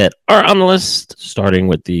 8 that are on the list, starting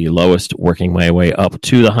with the lowest, working my way up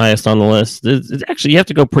to the highest on the list. Actually, you have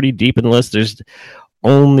to go pretty deep in the list. There's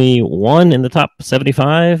only one in the top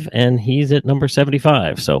 75, and he's at number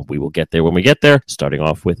 75. So we will get there when we get there. Starting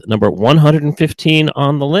off with number 115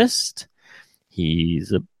 on the list.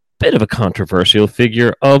 He's a bit of a controversial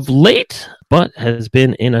figure of late, but has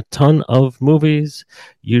been in a ton of movies,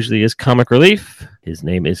 usually as comic relief. His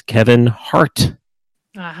name is Kevin Hart.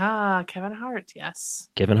 Kevin Hart, yes.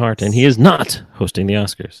 Kevin Hart, and he is not hosting the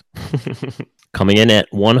Oscars. Coming in at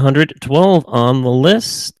 112 on the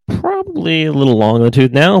list. Probably a little long in the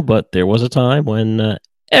tooth now, but there was a time when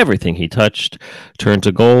everything he touched turned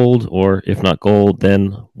to gold, or if not gold,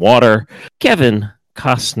 then water. Kevin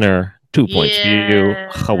Costner, 2 points for you.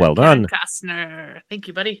 Well done. Kevin Costner. Thank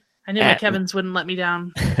you, buddy. I knew my Kevins wouldn't let me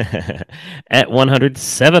down. At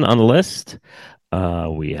 107 on the list,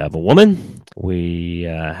 we have a woman. We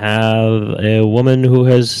have a woman who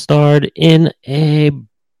has starred in a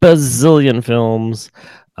bazillion films.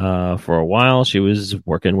 For a while, she was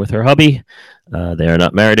working with her hubby. They are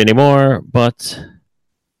not married anymore, but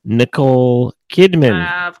Nicole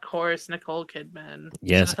Kidman. Of course, Nicole Kidman.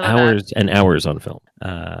 Yes, hours and hours on film.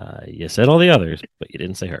 You said all the others, but you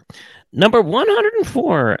didn't say her. Number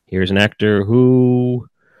 104. Here's an actor who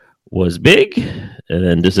was big, and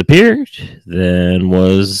then disappeared, then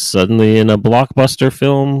was suddenly in a blockbuster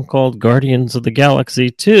film called Guardians of the Galaxy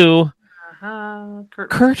 2.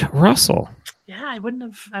 Kurt Russell. Yeah, I wouldn't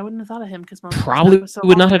have thought of him because probably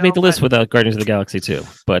would not have made the list without Guardians of the Galaxy 2.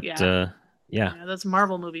 But yeah, those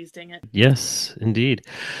Marvel movies, dang it. Yes, indeed.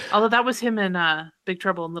 Although that was him in Big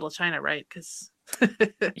Trouble in Little China, right? Because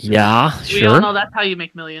yeah, we all know that's how you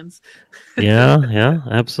make millions. yeah,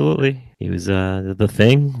 absolutely. He was The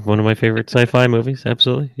Thing, one of my favorite sci-fi movies.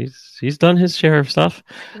 Absolutely, he's done his share of stuff.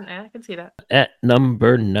 I can see that. At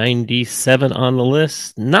number 97 on the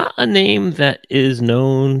list, not a name that is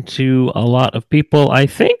known to a lot of people, I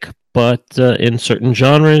think. But in certain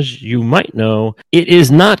genres, you might know. It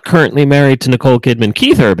is not currently married to Nicole Kidman,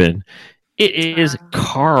 Keith Urban. It is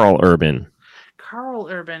Karl Urban. Karl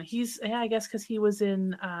Urban. I guess because he was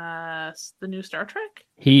in the new Star Trek?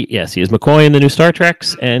 He is McCoy in the new Star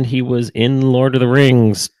Treks, and he was in Lord of the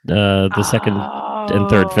Rings, the second and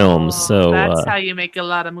third films. So that's how you make a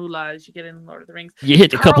lot of moolah, as you get in Lord of the Rings. You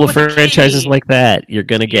hit a couple of franchises like that, you're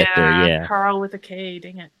going to get there, yeah. Karl with a K,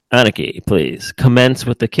 dang it. Anarchy, please. Commence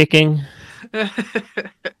with the kicking.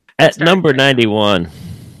 At number 91.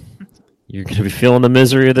 You're going to be feeling the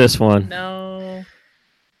misery of this one. No.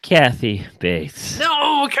 Kathy Bates.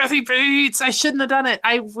 No, Kathy Bates. I shouldn't have done it.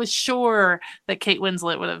 I was sure that Kate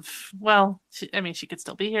Winslet would have. Well, she could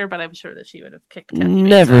still be here, but I'm sure that she would have kicked. Kathy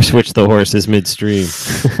Never Bates switch the horses midstream.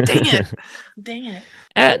 Dang it.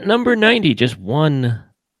 At number 90, just one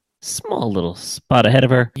small little spot ahead of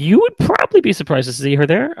her. You would probably be surprised to see her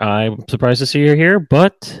there. I'm surprised to see her here,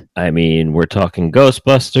 but I mean, we're talking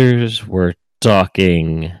Ghostbusters. We're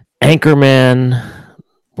talking Anchorman.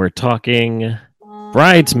 We're talking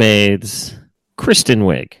Bridesmaids. Kristen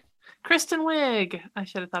Wiig. Kristen Wiig. I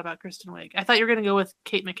should have thought about Kristen Wiig. I thought you were going to go with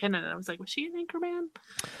Kate McKinnon, and I was like, was she an Anchorman?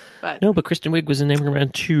 But no, but Kristen Wiig was in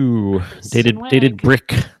Anchorman too. They did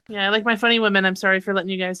Brick. Yeah, I like My Funny Women. I'm sorry for letting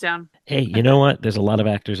you guys down. Hey, you know what? There's a lot of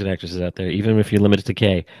actors and actresses out there, even if you limit it to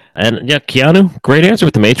K. And yeah, Keanu, great answer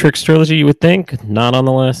with the Matrix trilogy, you would think. Not on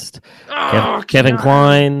the list. Kevin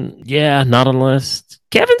Kline, yeah, not on the list.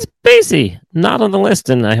 Kevin Spacey, not on the list,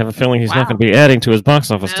 and I have a feeling he's not going to be adding to his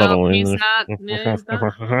box office total. He's not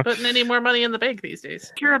putting any more money in the bank these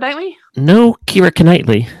days. Keira Knightley? No, Keira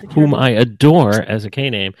Knightley, whom I adore as a K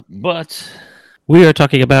name, but we are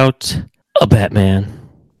talking about a Batman.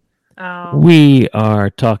 Oh. We are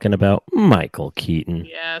talking about Michael Keaton.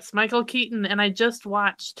 Yes, Michael Keaton, and I just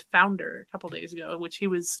watched Founder a couple days ago, which he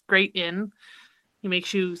was great in. He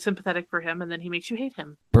makes you sympathetic for him, and then he makes you hate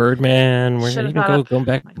him. Birdman, we're going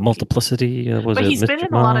back. Multiplicity. But he's been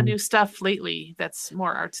in a lot of new stuff lately that's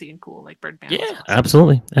more artsy and cool, like Birdman. Yeah,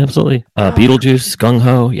 absolutely. Beetlejuice, Gung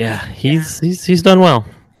Ho. Yeah, he's done well.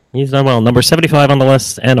 He's done well. Number 75 on the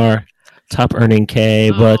list, and our top earning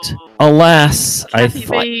K. But alas, I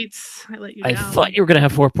thought you were going to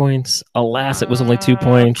have 4 points. Alas, it was only 2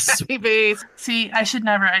 points. Kathy Bates. See, I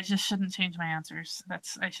just shouldn't change my answers.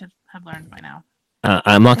 I should have learned by now.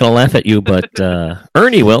 I'm not going to laugh at you, but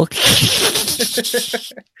Ernie will. Gee,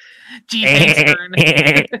 thanks,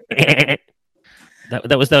 Ernie.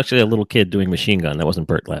 That was actually a little kid doing Machine Gun. That wasn't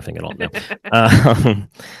Bert laughing at all. No.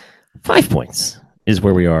 5 points is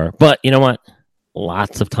where we are. But you know what?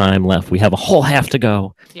 Lots of time left. We have a whole half to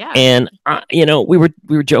go. Yeah. And we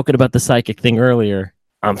were joking about the psychic thing earlier.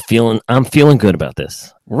 I'm feeling good about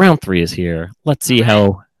this. Round 3 is here. Let's see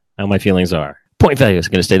how my feelings are. Point value is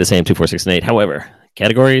going to stay the same, 2, 4, 6, and 8. However,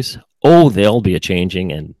 categories, they'll be a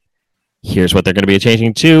changing, and here's what they're going to be a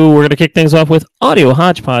changing too. We're going to kick things off with audio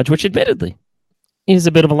hodgepodge, which admittedly is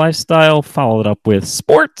a bit of a lifestyle, followed up with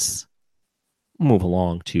sports, move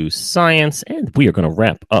along to science, and we are going to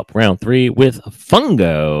wrap up round 3 with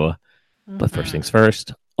fungo. But first things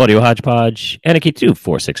first, audio hodgepodge, and a key 2,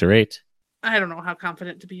 4, 6, or 8. I don't know how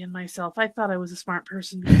confident to be in myself. I thought I was a smart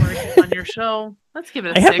person before I came on your show. Let's give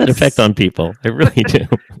it a 6. I have that effect on people. I really do.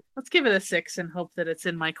 Let's give it a 6 and hope that it's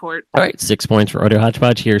in my court. All right, 6 points for audio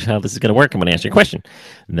hodgepodge. Here's how this is going to work. I'm going to ask you a question,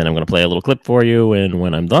 and then I'm going to play a little clip for you. And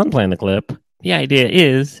when I'm done playing the clip, the idea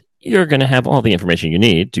is you're going to have all the information you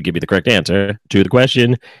need to give you the correct answer to the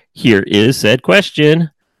question. Here is said question.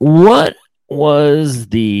 What was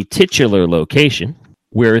the titular location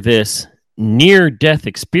where this near-death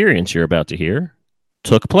experience you're about to hear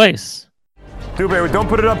took place? Dewberry, don't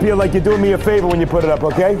put it up here like you're doing me a favor when you put it up,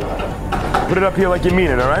 okay? Put it up here like you mean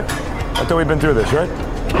it, all right? I thought we've been through this, right?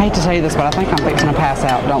 I hate to tell you this, but I think I'm fixing to pass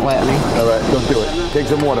out. Don't let me. All right, don't do it. Take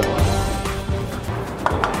some water.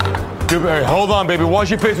 Dewberry, hold on, baby. Wash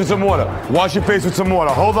your face with some water. Wash your face with some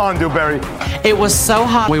water. Hold on, Dewberry. It was so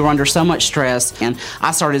hot. We were under so much stress, and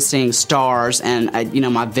I started seeing stars, and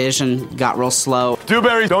my vision got real slow.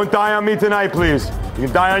 Dewberry, don't die on me tonight, please. You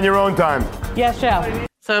can die on your own time. Yes, Chef.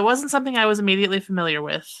 So it wasn't something I was immediately familiar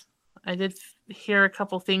with. I did hear a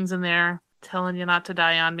couple things in there telling you not to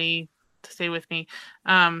die on me, to stay with me.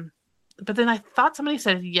 But then I thought somebody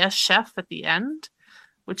said, yes, Chef, at the end,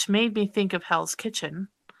 which made me think of Hell's Kitchen.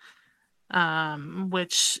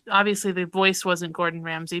 Which obviously the voice wasn't Gordon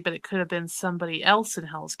Ramsay, but it could have been somebody else in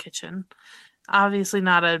Hell's Kitchen. Obviously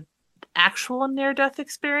not an actual near-death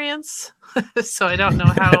experience, so I don't know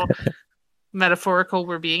how metaphorical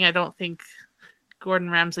we're being. I don't think Gordon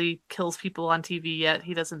Ramsay kills people on TV yet.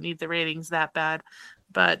 He doesn't need the ratings that bad,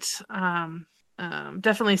 but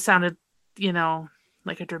definitely sounded,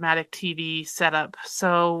 like a dramatic TV setup.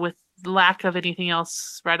 So with lack of anything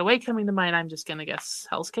else right away coming to mind, I'm just going to guess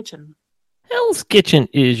Hell's Kitchen. Hell's Kitchen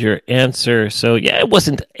is your answer. So yeah, it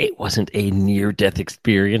wasn't a near-death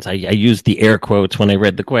experience. I used the air quotes when I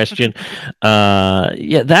read the question.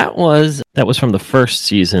 That was from the first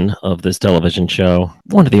season of this television show.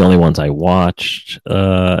 One of the only ones I watched,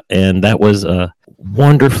 and that was a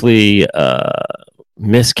wonderfully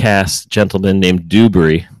miscast gentleman named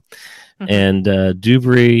Dewberry. And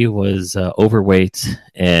Dewberry was overweight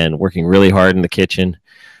and working really hard in the kitchen.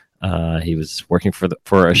 He was working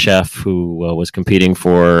for a chef who was competing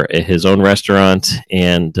for his own restaurant,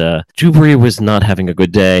 and Dewberry was not having a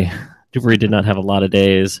good day. Dewberry did not have a lot of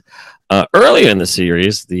days. Earlier in the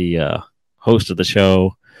series, the host of the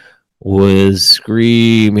show was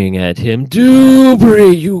screaming at him,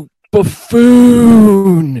 "Dewberry, you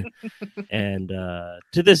buffoon!" And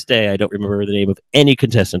to this day, I don't remember the name of any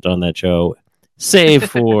contestant on that show, save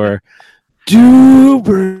for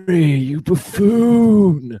Dewberry, you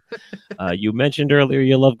buffoon. You mentioned earlier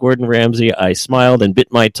you love Gordon Ramsay. I smiled and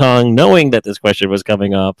bit my tongue, knowing that this question was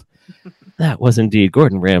coming up. That was indeed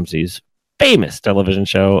Gordon Ramsay's famous television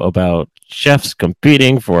show about chefs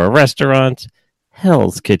competing for a restaurant.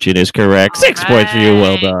 Hell's Kitchen is correct. 6 points for you.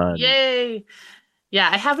 Well done. Yay. Yeah,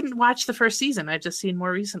 I haven't watched the first season. I've just seen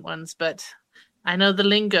more recent ones, but I know the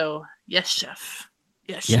lingo. Yes, chef.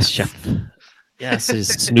 Yes, chef. Yes, chef. Yes, his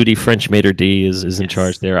snooty French maitre d is in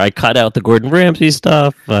charge there. I cut out the Gordon Ramsay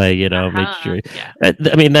stuff. I made sure. Yeah.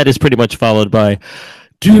 I mean, that is pretty much followed by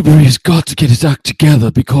Dubry's got to get his act together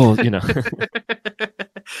because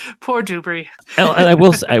Poor Dubry. I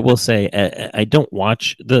will say I don't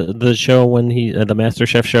watch the show when the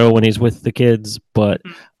MasterChef show when he's with the kids, but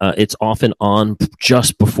it's often on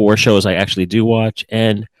just before shows I actually do watch,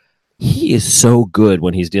 and he is so good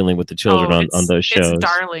when he's dealing with the children on those shows. It's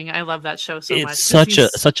darling. I love that show so much. It's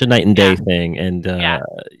such a night and day thing, and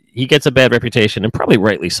he gets a bad reputation, and probably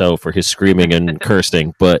rightly so for his screaming and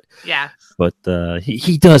cursing. But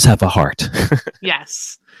he does have a heart.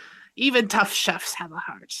 Yes. Even tough chefs have a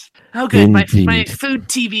heart. Oh, good. My food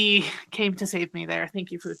TV came to save me there. Thank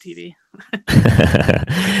you, food TV.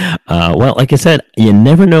 Well, like I said, you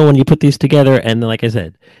never know when you put these together. And like I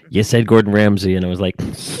said, you said Gordon Ramsay, and I was like...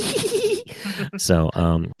 So,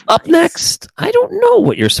 up next, I don't know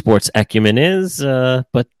what your sports acumen is,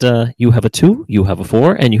 but you have a 2, you have a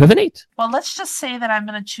 4, and you have an 8. Well, let's just say that I'm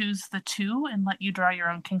going to choose the 2 and let you draw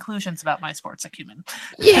your own conclusions about my sports acumen.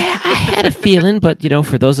 Yeah, I had a feeling, but,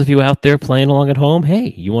 for those of you out there playing along at home,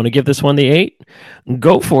 hey, you want to give this one the 8?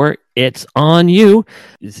 Go for it. It's on you.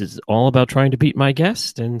 This is all about trying to beat my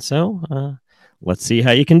guest, and so let's see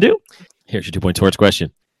how you can do. Here's your 2-point sports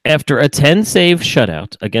question. After a 10-save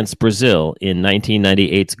shutout against Brazil in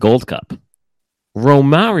 1998's Gold Cup,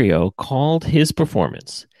 Romário called his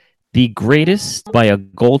performance the greatest by a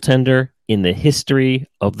goaltender in the history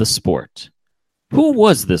of the sport. Who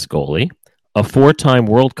was this goalie, a 4-time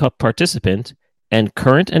World Cup participant, and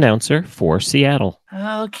current announcer for Seattle?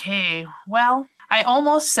 Okay, well, I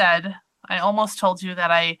almost told you that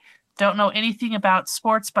I don't know anything about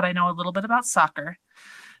sports, but I know a little bit about soccer.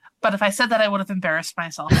 But if I said that, I would have embarrassed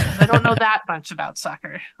myself. I don't know that much about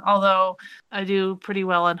soccer, although I do pretty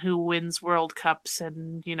well on who wins World Cups.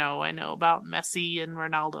 And, I know about Messi and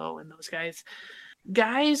Ronaldo and those guys.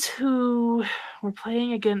 Guys who were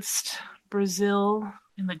playing against Brazil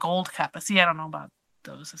in the Gold Cup. See, I don't know about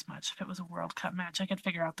those as much. If it was a World Cup match, I could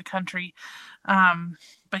figure out the country.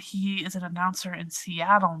 But he is an announcer in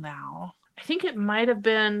Seattle now. I think it might have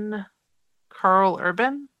been Carl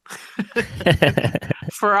Urban.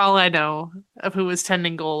 For all I know of who was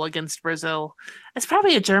tending goal against Brazil. It's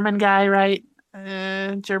probably a German guy, right?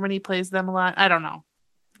 Germany plays them a lot. I don't know.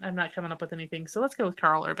 I'm not coming up with anything. So let's go with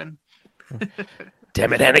Carl Urban.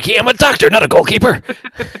 Damn it, Anarchy. I'm a doctor, not a goalkeeper.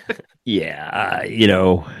 Yeah,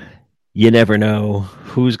 you never know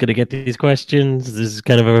who's going to get these questions. This is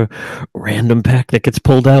kind of a random pack that gets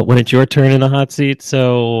pulled out when it's your turn in the hot seat.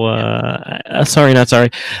 So, sorry, not sorry.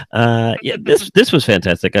 This was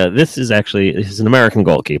fantastic. This is an American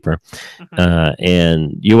goalkeeper.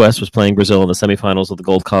 And U.S. was playing Brazil in the semifinals of the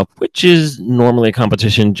Gold Cup, which is normally a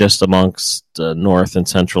competition just amongst North and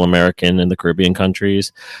Central American and the Caribbean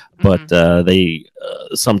countries. But they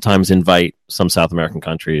sometimes invite some South American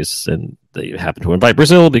countries, and they happen to invite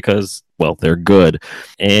Brazil because, well, they're good.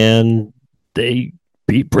 And they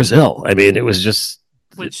beat Brazil. I mean, it was just...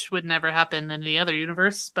 Which would never happen in any other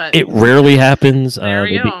universe, but... It rarely happens. There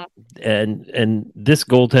we go. And this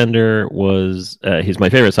goaltender was... he's my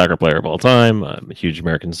favorite soccer player of all time. I'm a huge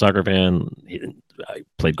American soccer fan. I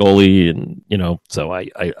played goalie, and, so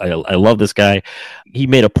I love this guy. He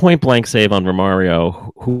made a point-blank save on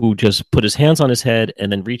Romário, who just put his hands on his head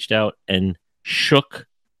and then reached out and shook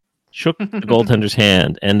the goaltender's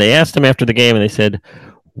hand. And they asked him after the game, and they said,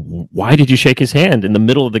 why did you shake his hand in the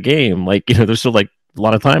middle of the game? There's still a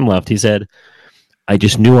lot of time left. He said, I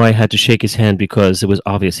just knew I had to shake his hand because it was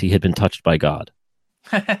obvious he had been touched by God.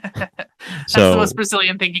 That's the most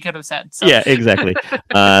Brazilian thing he could have said. So. Yeah, exactly.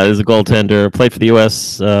 There's a goaltender, played for the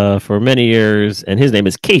U.S. For many years, and his name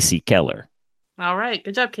is Casey Keller. All right.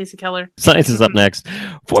 Good job, Casey Keller. Science is up next.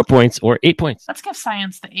 4 points or 8 points. Let's give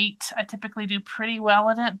science the 8. I typically do pretty well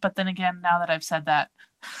in it, but then again, now that I've said that,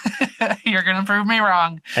 you're going to prove me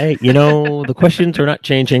wrong. Hey, the questions are not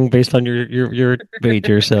changing based on your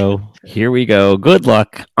wager, so here we go. Good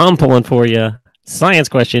luck. I'm pulling for you. Science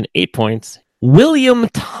question, 8 points. William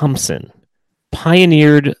Thomson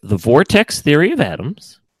pioneered the vortex theory of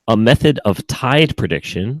atoms, a method of tide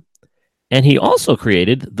prediction, and he also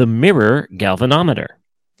created the mirror galvanometer.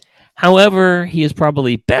 However, he is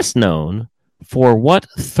probably best known for what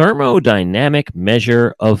thermodynamic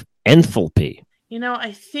measure of enthalpy?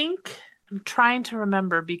 I think I'm trying to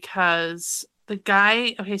remember because the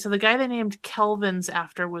guy they named Kelvin's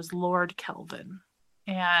after was Lord Kelvin.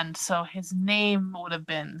 And so his name would have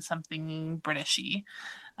been something Britishy.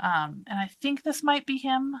 And I think this might be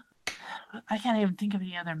him. I can't even think of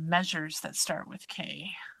any other measures that start with K.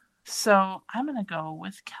 So I'm going to go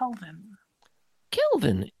with Kelvin.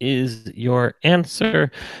 Kelvin is your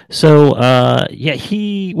answer. So,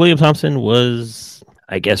 William Thompson was,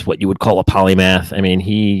 I guess, what you would call a polymath. I mean,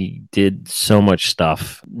 he did so much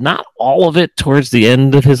stuff. Not all of it towards the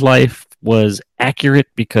end of his life was accurate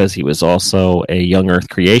because he was also a young Earth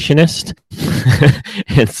creationist.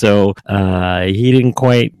 And so he didn't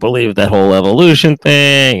quite believe that whole evolution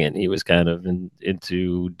thing, and he was kind of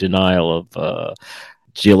into denial of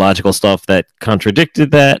geological stuff that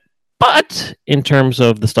contradicted that. But in terms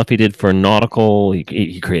of the stuff he did for nautical,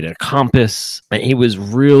 he created a compass, and he was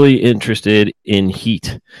really interested in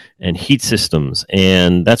heat and heat systems.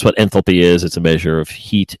 And that's what enthalpy is. It's a measure of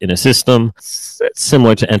heat in a system. It's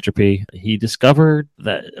similar to entropy. He discovered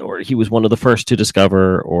that, or he was one of the first to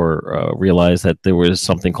discover or realize that there was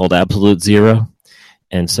something called absolute zero.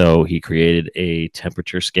 And so he created a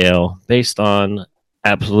temperature scale based on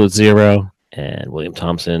absolute zero. And William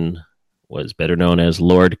Thompson was better known as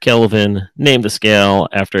Lord Kelvin, named the scale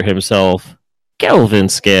after himself. Kelvin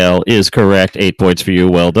scale is correct. 8 points for you.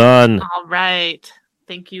 Well done. All right.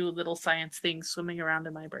 Thank you, little science things swimming around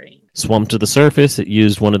in my brain. Swum to the surface. It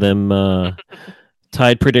used one of them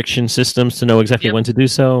tide prediction systems to know exactly when to do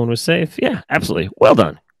so and was safe. Yeah, absolutely. Well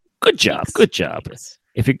done. Good job. Thanks. Good job. Yes.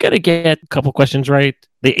 If you're going to get a couple questions right,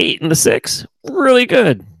 the 8 and the 6, really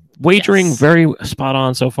good. Wagering very spot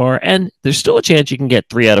on so far, and there's still a chance you can get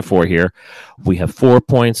 3 out of 4 here. We have 4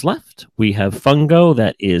 points left. We have Fungo.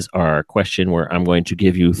 That is our question where I'm going to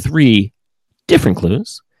give you 3 different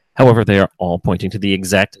clues. However, they are all pointing to the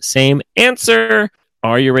exact same answer.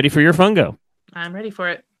 Are you ready for your Fungo? I'm ready for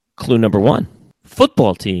it. Clue number 1.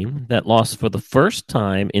 Football team that lost for the first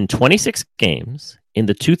time in 26 games in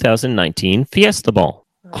the 2019 Fiesta Bowl.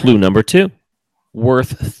 Clue number 2.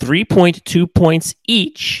 Worth 3.2 points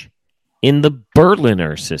each in the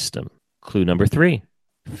Berliner system. Clue number 3.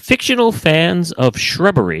 Fictional fans of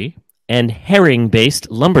shrubbery and herring-based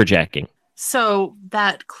lumberjacking. So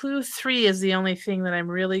that clue 3 is the only thing that I'm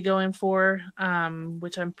really going for,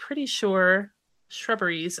 which I'm pretty sure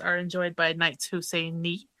shrubberies are enjoyed by knights who say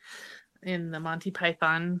ni in the Monty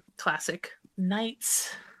Python classic.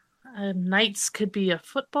 Knights could be a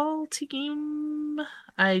football team.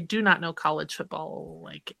 I do not know college football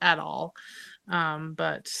at all.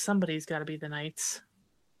 But somebody's got to be the Knights.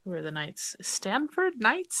 Who are the Knights? Stanford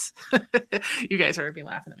Knights? You guys are going to be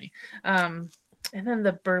laughing at me. And then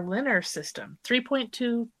the Berliner system.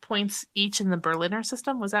 3.2 points each in the Berliner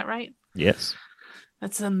system. Was that right? Yes.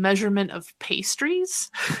 That's a measurement of pastries.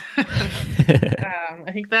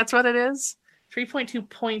 I think that's what it is. 3.2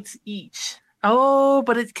 points each. Oh,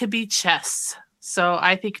 but it could be chess. So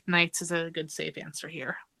I think Knights is a good safe answer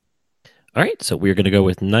here. All right, so we're going to go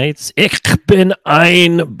with Knights. Ich bin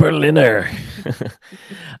ein Berliner.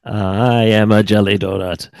 I am a jelly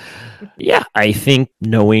donut. Yeah, I think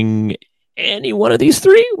knowing any one of these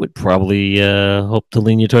 3 would probably hope to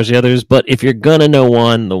lean you towards the others. But if you're going to know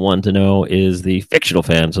one, the one to know is the fictional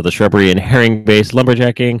fans of the shrubbery and herring-based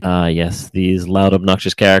lumberjacking. Yes, these loud,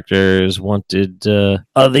 obnoxious characters wanted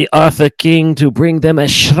the Arthur King to bring them a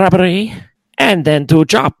shrubbery and then to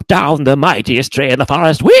chop down the mightiest tree in the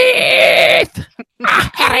forest with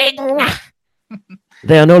a herring.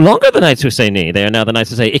 They are no longer the knights who say nee. They are now the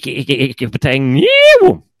knights who say iki, iki, iki, batang,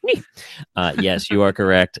 nee. Yes, you are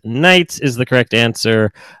correct. Knights is the correct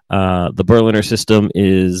answer. The Berliner system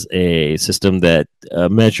is a system that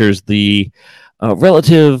measures the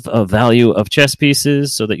relative value of chess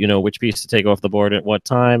pieces so that you know which piece to take off the board at what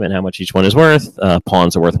time and how much each one is worth.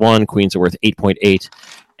 Pawns are worth 1, queens are worth 8.8,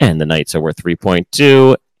 and the knights are worth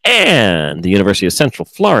 3.2. And the University of Central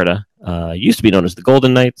Florida used to be known as the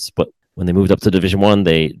Golden Knights, but when they moved up to Division I,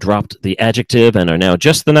 they dropped the adjective and are now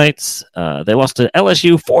just the Knights. They lost to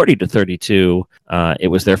LSU 40-32. It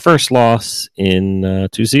was their first loss in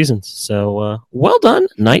 2 seasons. So well done.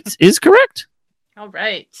 Knights is correct. All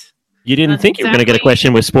right. You didn't think you were going to get a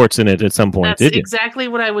question with sports in it at some point, did you? That's exactly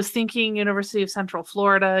what I was thinking. University of Central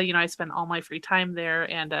Florida. I spent all my free time there,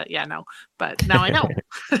 and no. But now I know.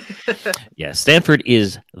 Yeah, Stanford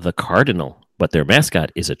is the Cardinal, but their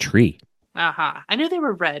mascot is a tree. Uh-huh. I knew they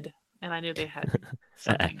were red, and I knew they had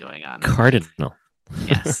something going on. Cardinal.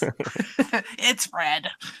 Yes. It's red.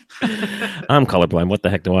 I'm colorblind. What the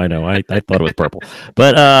heck do I know? I thought it was purple.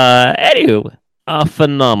 But anywho, a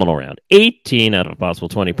phenomenal round. 18 out of a possible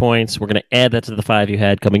 20 points. We're going to add that to the 5 you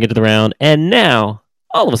had coming into the round. And now,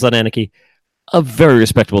 all of a sudden, Anarchy, a very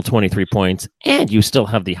respectable 23 points. And you still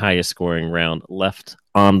have the highest scoring round left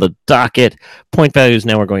on the docket. Point values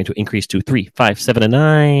now are going to increase to 3, 5, 7, and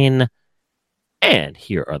 9. And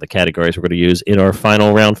here are the categories we're going to use in our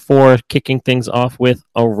final round 4, kicking things off with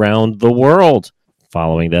Around the World.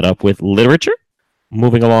 Following that up with Literature,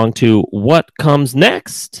 moving along to what comes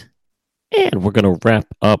next. And we're going to wrap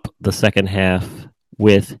up the second half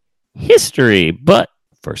with history. But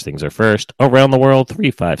first things are first. Around the world, 3,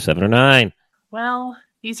 5, 7, or 9. Well,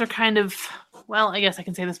 these are kind of, well, I guess I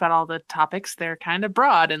can say this about all the topics. They're kind of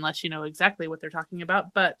broad unless you know exactly what they're talking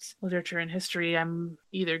about. But literature and history, I'm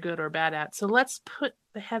either good or bad at. So let's put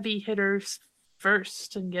the heavy hitters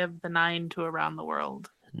first and give the 9 to Around the World.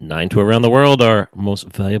 9 to Around the World, our most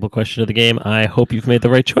valuable question of the game. I hope you've made the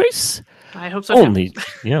right choice. I hope so. Only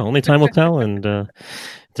time will tell, and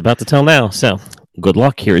it's about to tell now. So, good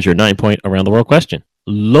luck. Here is your 9-point Around the World question.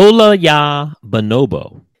 Lola Ya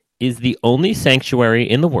Bonobo is the only sanctuary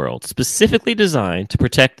in the world specifically designed to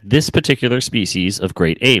protect this particular species of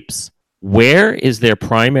great apes. Where is their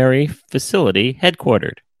primary facility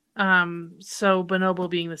headquartered? So bonobo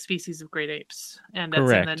being the species of great apes, and that's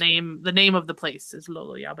Correct. in the name of the place is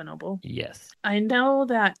Lolo Ya Bonobo. Yes. I know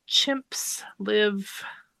that chimps live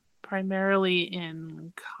primarily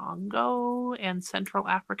in Congo and Central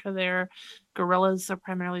Africa there. Gorillas are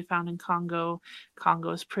primarily found in Congo.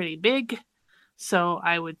 Congo is pretty big, so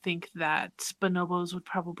I would think that bonobos would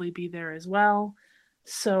probably be there as well.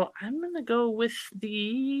 So I'm going to go with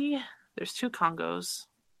there's 2 Congos.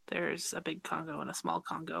 There's a big Congo and a small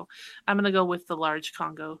Congo. I'm going to go with the large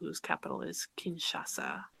Congo, whose capital is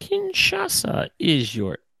Kinshasa. Kinshasa is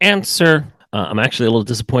your answer. I'm actually a little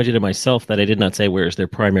disappointed in myself that I did not say where is their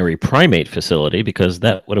primary primate facility, because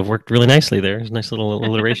that would have worked really nicely there. It's a nice little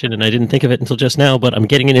alliteration, and I didn't think of it until just now, but I'm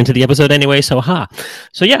getting it into the episode anyway, so ha.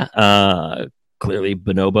 So yeah, clearly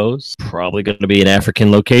bonobos, probably going to be an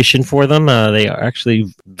African location for them. They are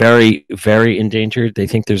actually very, very endangered. They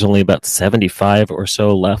think there's only about 75 or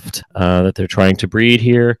so left that they're trying to breed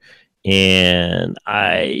here, and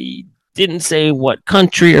I didn't say what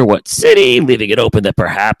country or what city, leaving it open that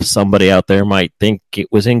perhaps somebody out there might think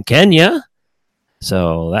it was in Kenya.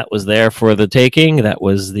 So that was there for the taking. That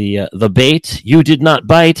was the bait. You did not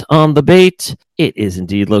bite on the bait. It is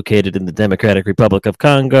indeed located in the Democratic Republic of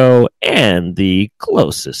Congo and the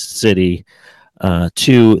closest city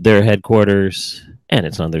to their headquarters, and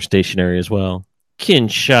it's on their stationery as well.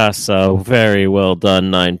 Kinshasa, very well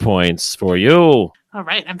done. 9 points for you. All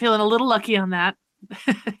right, I'm feeling a little lucky on that.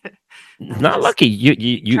 Not lucky.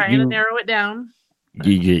 You trying to narrow it down.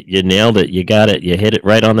 You nailed it. You got it. You hit it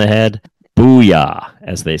right on the head. Booyah,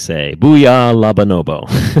 as they say. Booyah la bonobo.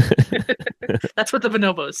 That's what the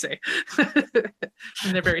bonobos say.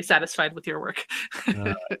 And they're very satisfied with your work.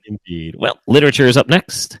 Indeed. Well, literature is up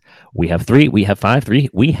next. We have 3, we have 5, 3,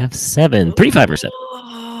 we have 7. 3, 5, or 7.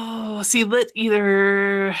 Oh, see, lit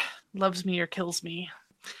either loves me or kills me.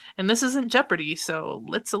 And this isn't Jeopardy, so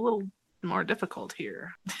lit's a little more difficult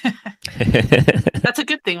here. That's a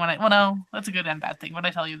good thing that's a good and bad thing when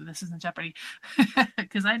I tell you that this isn't Jeopardy,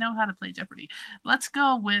 because I know how to play Jeopardy. Let's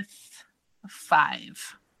go with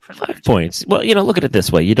 5 for 5 points. Well, look at it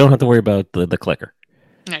this way. You don't have to worry about the clicker.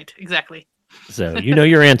 Right, exactly. So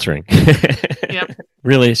you're answering. Yep.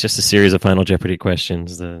 Really, it's just a series of Final Jeopardy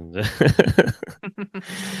questions.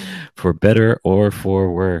 For better or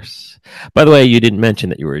for worse. By the way, you didn't mention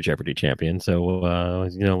that you were a Jeopardy champion, so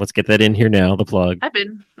let's get that in here now. The plug.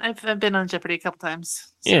 I've been on Jeopardy a couple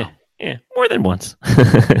times. So. Yeah, more than once.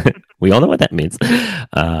 We all know what that means.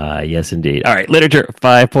 Yes, indeed. All right, literature,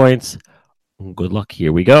 5 points. Good luck.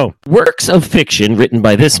 Here we go. Works of fiction written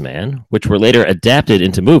by this man, which were later adapted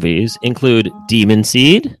into movies, include Demon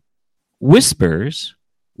Seed, Whispers,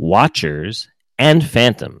 Watchers, and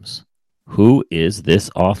Phantoms. Who is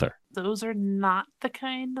this author? Those are not the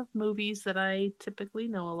kind of movies that I typically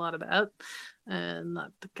know a lot about, and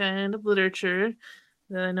not the kind of literature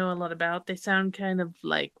that I know a lot about. They sound kind of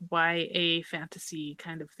like YA fantasy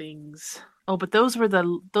kind of things. Oh, but those were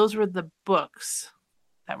the books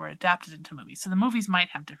that were adapted into movies. So the movies might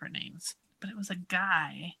have different names, but it was a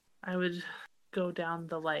guy. I would go down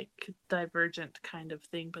the Divergent kind of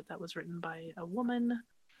thing, but that was written by a woman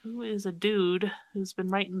who is a dude who's been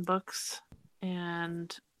writing books,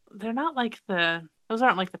 and they're not those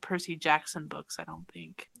aren't like the Percy Jackson books, I don't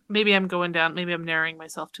think. Maybe I'm narrowing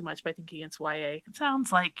myself too much by thinking it's YA. It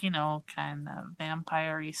sounds like, kind of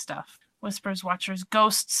vampire-y stuff. Whispers, Watchers,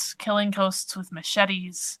 Ghosts, killing ghosts with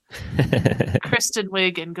machetes, Kristen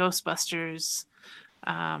Wiig and Ghostbusters.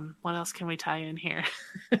 What else can we tie in here?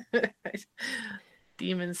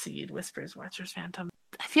 Demon Seed, Whispers, Watchers, Phantom.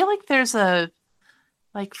 I feel like there's a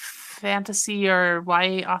fantasy or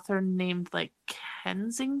YA author named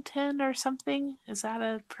Kensington or something. Is that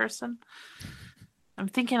a person? I'm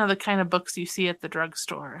thinking of the kind of books you see at the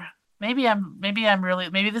drugstore. Maybe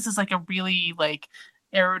this is a really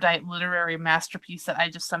erudite literary masterpiece that I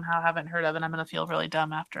just somehow haven't heard of, and I'm going to feel really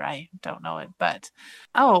dumb after I don't know it. But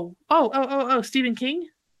Stephen King.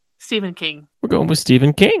 Stephen King. We're going with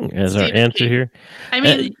Stephen King as Stephen our answer King. here. I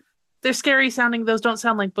mean, they're scary sounding. Those don't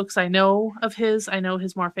sound like books I know of his. I know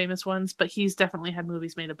his more famous ones, but he's definitely had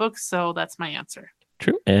movies made of books, so that's my answer.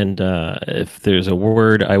 True. And if there's a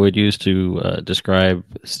word I would use to describe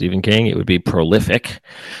Stephen King, it would be prolific.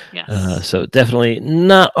 Yes. So definitely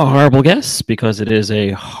not a horrible guess because it is a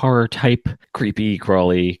horror type, creepy,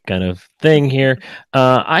 crawly kind of thing here.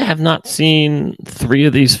 I have not seen 3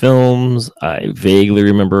 of these films. I vaguely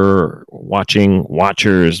remember watching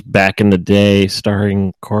Watchers back in the day,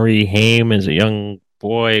 starring Corey Haim as a young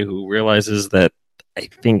boy who realizes that I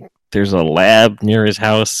think there's a lab near his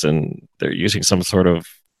house and they're using some sort of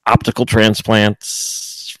optical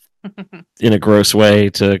transplants in a gross way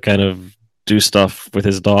to kind of do stuff with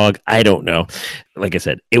his dog. I don't know. Like I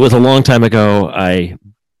said, it was a long time ago. I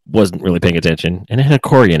wasn't really paying attention, and it had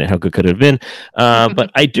Corey in it. How good could it have been? But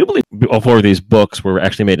I do believe all 4 of these books were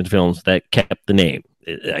actually made into films that kept the name.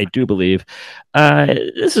 I do believe.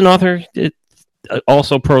 This is an author,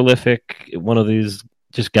 also prolific, one of these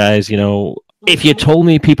just guys, you know. If you told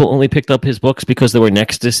me people only picked up his books because they were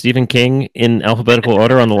next to Stephen King in alphabetical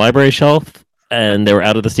order on the library shelf and they were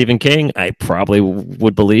out of the Stephen King, I probably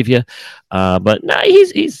would believe you. But no,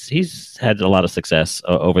 he's had a lot of success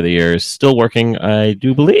over the years. Still working, I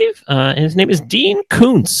do believe. And his name is Dean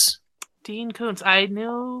Koontz. Dean Koontz. I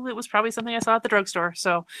knew it was probably something I saw at the drugstore.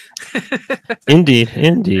 So, Indeed.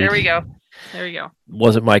 There we go.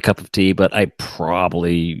 Wasn't my cup of tea, but I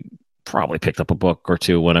probably picked up a book or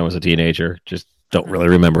 2 when I was a teenager. Just don't really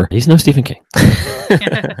remember. He's no Stephen King.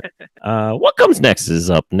 What Comes Next is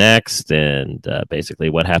up next, and basically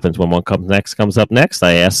what happens when What Comes Next comes up next.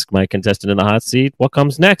 I ask my contestant in the hot seat what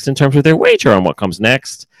comes next in terms of their wager on what comes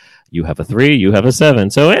next. You have a 3, you have a 7.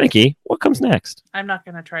 So, Aniki, what comes next? I'm not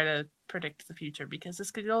going to try to predict the future because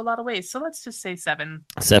this could go a lot of ways. So let's just say 7.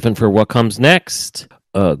 7 for what comes next.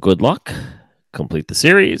 Good luck. Complete the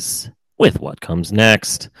series with what comes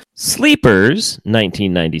next. Sleepers,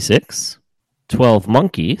 1996. 12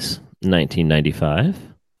 Monkeys, 1995.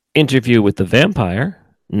 Interview with the Vampire,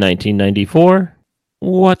 1994.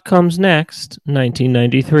 What Comes Next,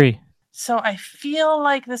 1993. So I feel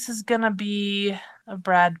like this is going to be a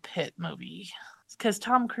Brad Pitt movie because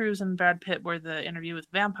Tom Cruise and Brad Pitt were the Interview with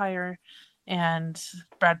the Vampire and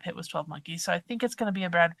Brad Pitt was 12 Monkeys. So I think it's going to be a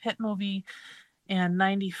Brad Pitt movie. And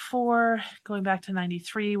 94, going back to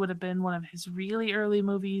 93, would have been one of his really early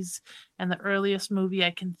movies. And the earliest movie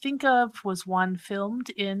I can think of was one filmed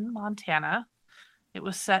in Montana. It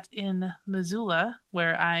was set in Missoula,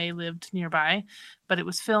 where I lived nearby, but it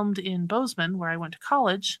was filmed in Bozeman, where I went to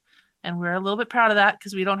college. And we're a little bit proud of that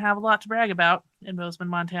because we don't have a lot to brag about in Bozeman,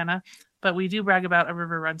 Montana, but we do brag about A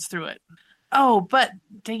River Runs Through It. Oh, but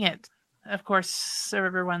dang it. Of course, A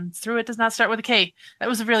River Runs Through It does not start with a K. That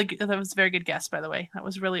was a very good guess, by the way. That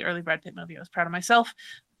was a really early Brad Pitt movie. I was proud of myself.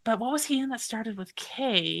 But what was he in that started with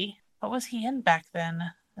K? What was he in back then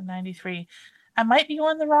in 93? I might be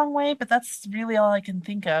going the wrong way, but that's really all I can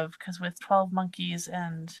think of because with 12 Monkeys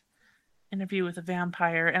and Interview with a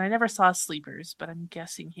Vampire, and I never saw Sleepers, but I'm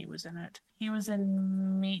guessing he was in it. He was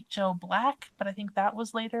in Meet Joe Black, but I think that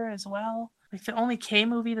was later as well. Like the only K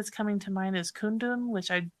movie that's coming to mind is Kundun, which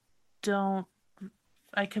I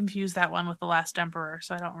confused that one with The Last Emperor,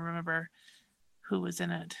 so I don't remember who was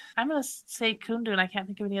in it. I'm going to say Kundun. I can't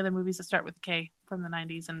think of any other movies that start with K from the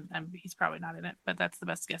 90s, and he's probably not in it, but that's the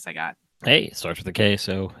best guess I got. Hey, it starts with a K,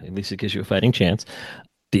 so at least it gives you a fighting chance.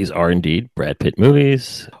 These are indeed Brad Pitt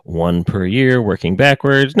movies, 1 per year, working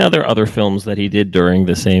backwards. Now, there are other films that he did during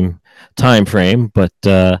the same time frame, but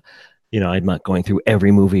I'm not going through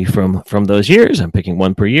every movie from those years. I'm picking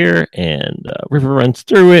 1 per year, and River Runs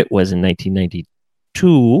Through It was in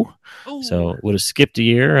 1992, Ooh. So would have skipped a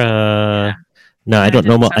year. No, I don't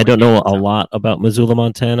know a lot about Missoula,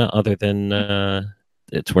 Montana, other than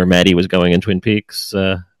it's where Maddie was going in Twin Peaks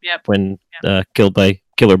when killed by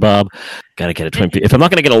Killer Bob. Gotta get a Twin Peaks. If I'm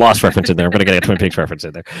not gonna get a Lost reference in there, I'm gonna get a Twin Peaks reference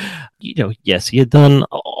in there. Yes, he had done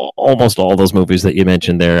almost all those movies that you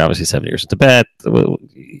mentioned there. Obviously, 7 Years in Tibet.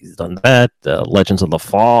 He's done that. Legends of the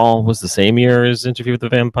Fall was the same year as Interview with the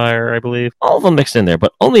Vampire, I believe. All of them mixed in there,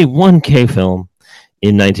 but only 1 K film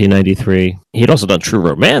in 1993. He had also done True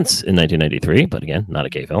Romance in 1993, but again, not a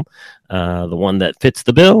K film. The one that fits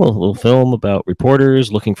the bill, a little film about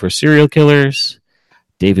reporters looking for serial killers.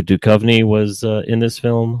 David Duchovny was in this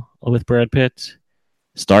film with Brad Pitt.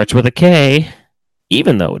 Starts with a K,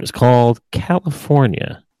 even though it is called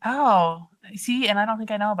California. Oh, see, and I don't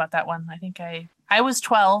think I know about that one. I think I was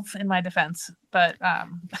 12 in my defense, but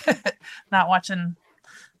not watching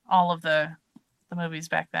all of the movies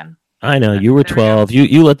back then. I know, you were There we go. 12.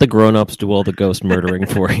 You let the grown-ups do all the ghost murdering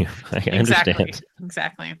for you. I understand.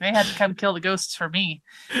 Exactly. They had to come kill the ghosts for me.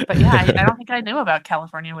 But yeah, I don't think I knew about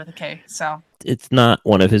California with a K. So It's not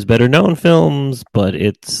one of his better-known films, but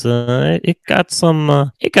it got some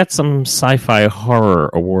sci-fi horror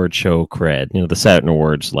award show cred. You know, the Saturn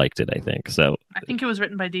Awards liked it, I think. So I think it was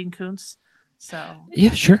written by Dean Koontz. So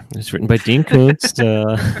yeah, sure. It's written by Dean Koontz.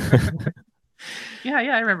 yeah,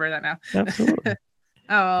 I remember that now. Absolutely.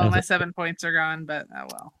 Oh, my 7 points are gone, but oh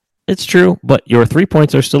well. It's true, but your 3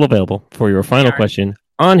 points are still available for your final question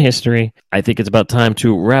on history. I think it's about time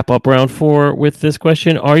to wrap up round 4 with this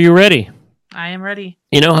question. Are you ready? I am ready.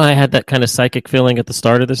 You know how I had that kind of psychic feeling at the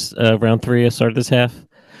start of this round 3, start of this half?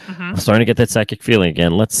 Mm-hmm. I'm starting to get that psychic feeling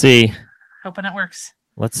again. Let's see. Hoping it works.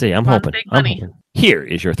 Let's see. I'm Come on, hoping. big I'm money. hoping. Here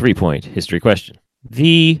is your 3-point history question.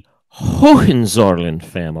 The Hohenzollern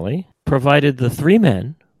family provided the 3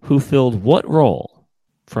 men who filled what role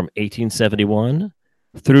from 1871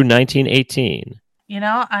 through 1918? You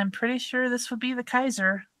know, I'm pretty sure this would be the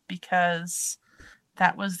Kaiser because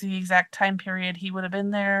that was the exact time period he would have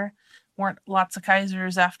been there. Weren't lots of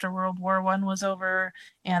Kaisers after World War I was over,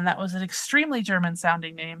 and that was an extremely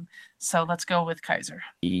German-sounding name. So let's go with Kaiser.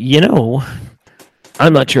 You know,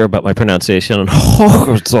 I'm not sure about my pronunciation on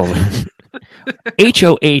Hohenzollern.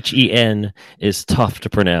 Hohen is tough to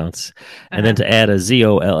pronounce, and then to add a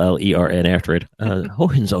Zollern after it,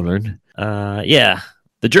 Hohenzollern. Yeah,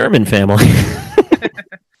 the German family.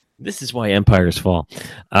 This is why empires fall.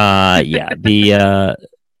 Yeah, the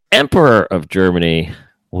Emperor of Germany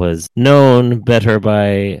was known better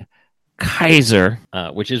by Kaiser,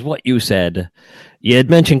 which is what you said. You had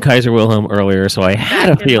mentioned Kaiser Wilhelm earlier, so I had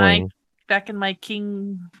a feeling. Back in my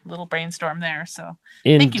king little brainstorm there, so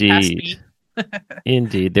I think you passed me.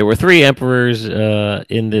 Indeed. There were 3 emperors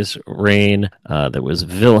in this reign. There was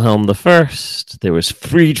Wilhelm I, there was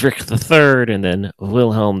Friedrich III, and then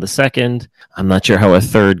Wilhelm II. I'm not sure how a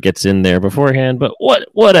third gets in there beforehand, but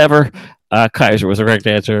whatever. Kaiser was the correct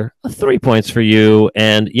answer. 3 points for you.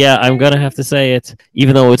 And yeah, I'm going to have to say it,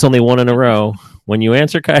 even though it's only 1 in a row. When you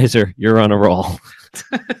answer Kaiser, you're on a roll.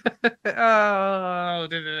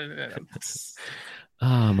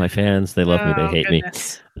 Oh, my fans, they love me. They hate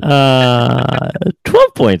goodness. Me.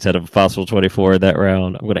 12 points out of a possible 24 in that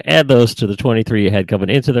round. I'm going to add those to the 23 you had coming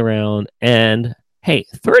into the round. And hey,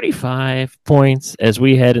 35 points as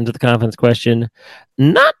we head into the confidence question.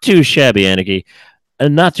 Not too shabby, Anarchy.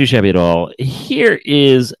 Not too shabby at all. Here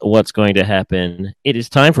is what's going to happen. It is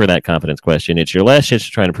time for that confidence question. It's your last chance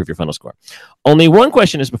to try and improve your final score. Only 1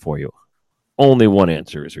 question is before you. Only 1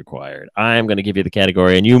 answer is required. I'm going to give you the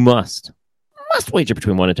category, and you must wager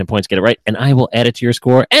between 1 and 10 points, get it right, and I will add it to your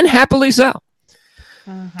score, and happily so.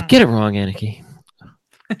 Mm-hmm. Get it wrong, Anarchy.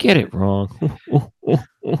 Get it wrong.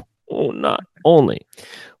 Not only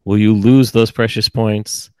will you lose those precious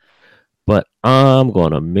points, but I'm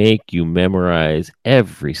going to make you memorize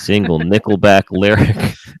every single Nickelback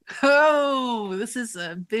lyric. Oh, this is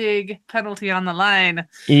a big penalty on the line.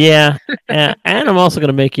 Yeah, and I'm also going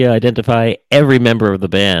to make you identify every member of the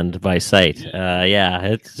band by sight.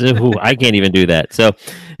 Yeah, I can't even do that. So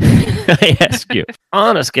I ask you,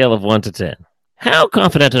 on a scale of 1 to 10, how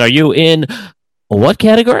confident are you in what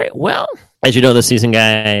category? Well, as you know this season,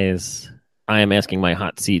 guys, I am asking my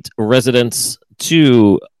hot seat residents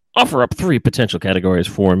to offer up 3 potential categories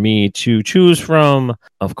for me to choose from.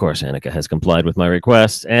 Of course, Annika has complied with my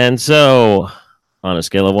request. And so, on a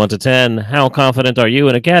scale of 1 to 10, how confident are you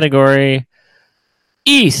in a category?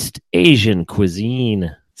 East Asian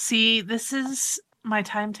cuisine. See, this is my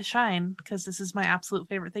time to shine because this is my absolute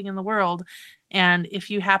favorite thing in the world. And if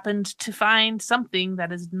you happened to find something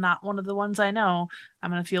that is not one of the ones I know,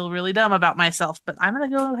 I'm going to feel really dumb about myself. But I'm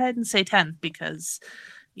going to go ahead and say 10 because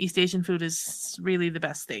East Asian food is really the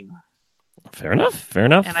best thing. Fair enough.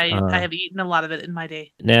 And I have eaten a lot of it in my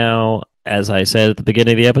day. Now, as I said at the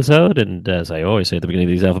beginning of the episode, and as I always say at the beginning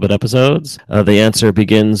of these alphabet episodes, the answer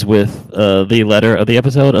begins with the letter of the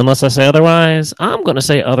episode. Unless I say otherwise, I'm going to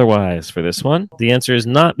say otherwise for this one. The answer is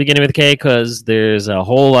not beginning with K because there's a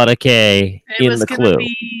whole lot of K in the clue.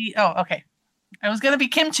 Okay. I was going to be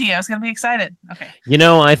kimchi. I was going to be excited. Okay. You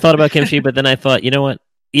know, I thought about kimchi, but then I thought, you know what?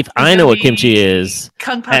 If I know what kimchi is,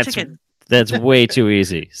 Kung Pao chicken. That's way too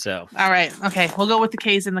easy. So, all right, okay, we'll go with the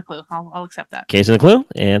K's in the clue. I'll accept that. K's in the clue.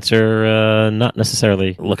 Answer not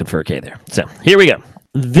necessarily looking for a K there. So here we go.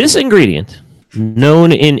 This ingredient,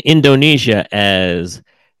 known in Indonesia as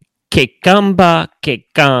kekamba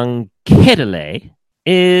kekang kedele,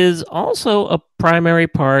 is also a primary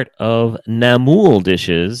part of namul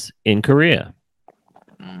dishes in Korea.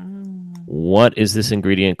 What is this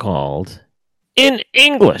ingredient called in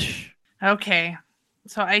English. Okay.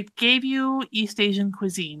 So I gave you East Asian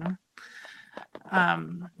cuisine,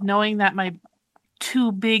 knowing that my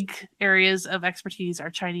two big areas of expertise are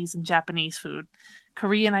Chinese and Japanese food.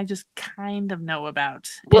 Korean, I just kind of know about.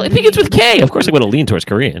 Well, it begins with K. Of course, I'm going to lean towards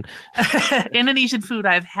Korean. Indonesian food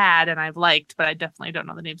I've had and I've liked, but I definitely don't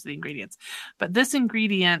know the names of the ingredients. But this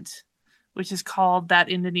ingredient, which is called that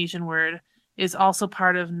Indonesian word, is also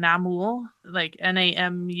part of namul, like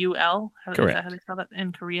Namul. How do they spell that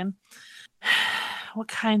in Korean? What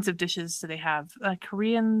kinds of dishes do they have?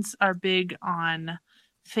 Koreans are big on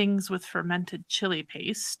things with fermented chili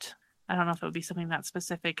paste. I don't know if it would be something that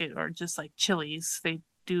specific or just like chilies. They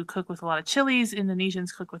do cook with a lot of chilies.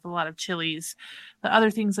 Indonesians cook with a lot of chilies. The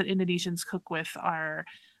other things that Indonesians cook with are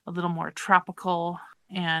a little more tropical,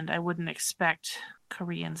 and I wouldn't expect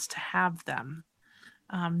Koreans to have them.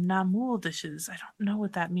 Namul dishes, I don't know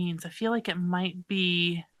what that means. I feel like it might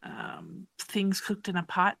be things cooked in a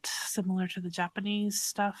pot, similar to the Japanese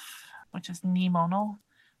stuff, which is nimonol.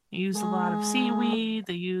 They use a lot of seaweed.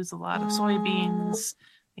 They use a lot of soybeans.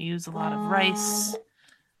 They use a lot of rice.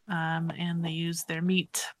 And they use their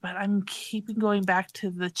meat. But I'm keeping going back to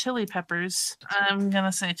the chili peppers. I'm going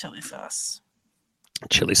to say chili sauce.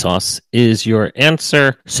 Chili sauce is your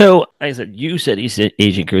answer. So, I said, you said East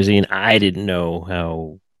Asian cuisine. I didn't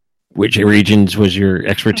know which regions was your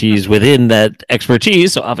expertise within that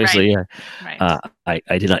expertise. So obviously, Right.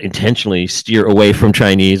 I did not intentionally steer away from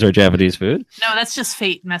Chinese or Japanese food. No, that's just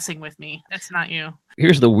fate messing with me. That's not you.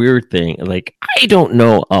 Here's the weird thing. Like, I don't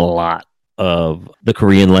know a lot of the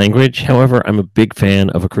Korean language. However, I'm a big fan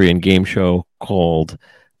of a Korean game show called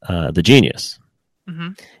The Genius.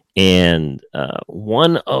 Mm-hmm. And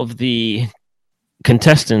one of the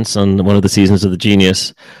contestants on one of the seasons of The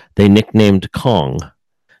Genius, they nicknamed Kong,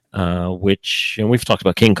 which, and we've talked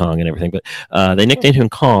about King Kong and everything, but they nicknamed him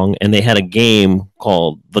Kong, and they had a game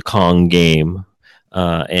called the Kong Game.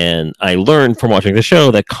 And I learned from watching the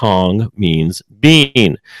show that Kong means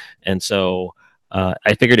bean. And so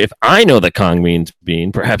I figured if I know that Kong means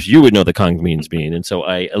bean, perhaps you would know that Kong means bean. And so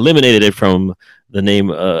I eliminated it from the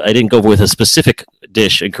name. I didn't go with a specific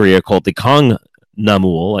dish in Korea called the Kong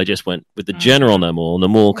namul. I just went with the general namul.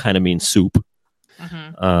 Namul kind of means soup.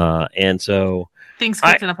 Mm-hmm. And so things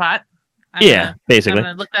cooked in a pot. Basically. I'm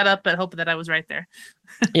going to look that up, but hope that I was right there.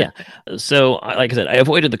 Yeah. So, like I said, I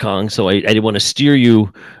avoided the Kong, so I didn't want to steer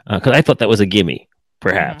you, because I thought that was a gimme,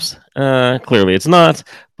 perhaps. Mm-hmm. Clearly it's not,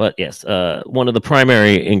 but yes, one of the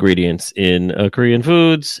primary ingredients in Korean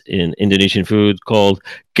foods, in Indonesian food, called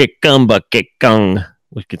kekamba kekang,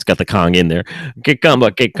 which it's got the Kong in there.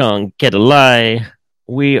 Kekamba kekang kedelai.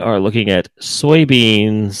 We are looking at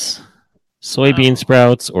soybean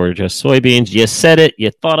sprouts, or just soybeans. You said it. You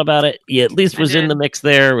thought about it. You at least was in the mix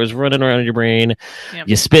there. It was running around in your brain. Yep.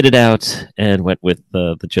 You spit it out and went with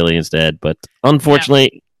the chili instead. But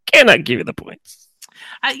unfortunately, cannot give you the points.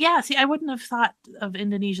 See, I wouldn't have thought of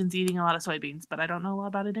Indonesians eating a lot of soybeans, but I don't know a lot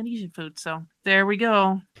about Indonesian food. So there we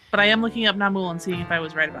go. But I am looking up namul and seeing if I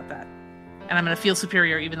was right about that. And I'm going to feel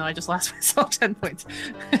superior, even though I just lost myself 10 points.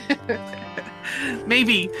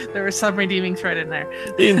 Maybe there was some redeeming thread in there.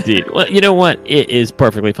 Indeed. Well, you know what? It is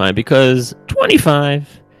perfectly fine, because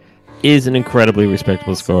 25 is an incredibly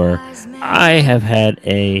respectable score. I have had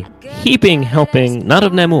a heaping helping, not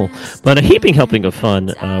of namul, but a heaping helping of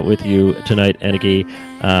fun with you tonight, Aniki.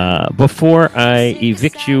 Before I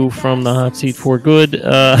evict you from the hot seat for good,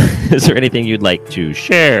 is there anything you'd like to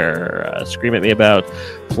share, scream at me about,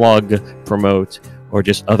 plug, promote, or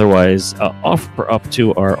just otherwise offer up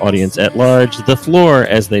to our audience at large? The floor,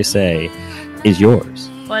 as they say, is yours.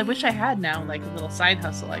 Well, I wish I had now, like a little side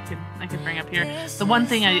hustle I could bring up here. The one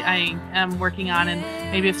thing I am working on, and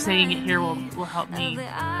maybe if saying it here will help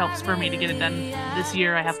spur me to get it done this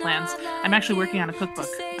year, I have plans. I'm actually working on a cookbook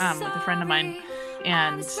with a friend of mine,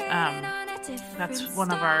 and that's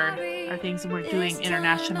one of our things, and we're doing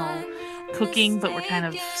international cooking, but we're kind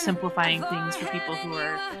of simplifying things for people who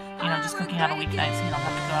are, just cooking on a weeknight, so you don't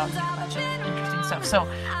have to go out and do a bunch of interesting stuff. So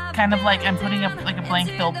kind of like I'm putting up like a blank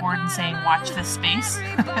billboard and saying, watch this space.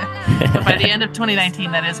 But by the end of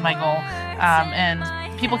 2019, that is my goal.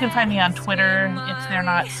 And people can find me on Twitter if they're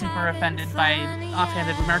not super offended by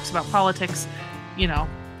offhanded remarks about politics.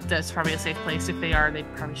 That's probably a safe place. If they are, they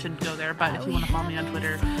probably shouldn't go there. But if you want to follow me on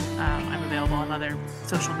Twitter, I'm available on other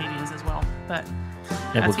social medias as well. But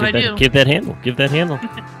that's what I do. Give that handle.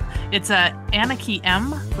 It's Aniki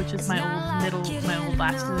M, which is my old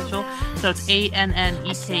last initial. So it's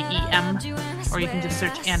ANNEKEM, or you can just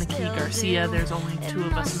search Aniki Garcia. There's only 2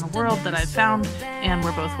 of us in the world that I've found, and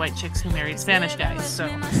we're both white chicks who married Spanish guys. So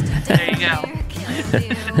there you go.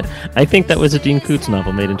 I think that was a Dean Koontz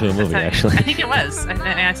novel made into a movie, actually. I think it was.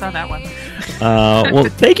 I saw that one. Well,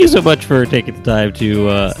 thank you so much for taking the time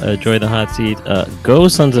to join the hot seat. Go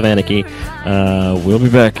Sons of Anarchy. We'll be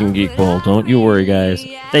back in Geek Bowl. Don't you worry, guys.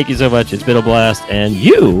 Thank you so much. It's been a blast. And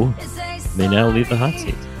you may now leave the hot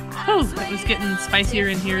seat. Oh, it was getting spicier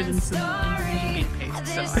in here than some Indonesian meat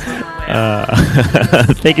paste.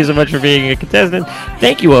 So thank you so much for being a contestant.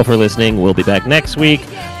 Thank you all for listening. We'll be back next week.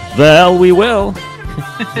 The L we will.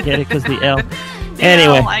 Get it? Because the L.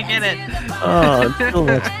 Anyway. L, I get it. Until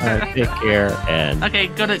next time, take care. And okay,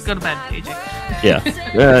 go to bed, AJ. Yeah.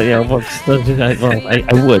 Well,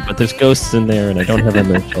 I would, but there's ghosts in there, and I don't have a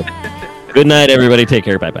merch. Good night, everybody. Take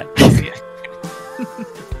care. Bye-bye.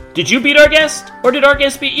 Did you beat our guest, or did our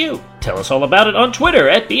guest beat you? Tell us all about it on Twitter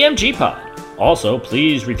at BMGPod. Also,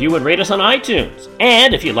 please review and rate us on iTunes.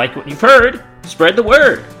 And if you like what you've heard, spread the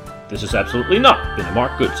word. This has absolutely not been a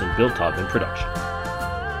Mark Goodson, Bill Todman production.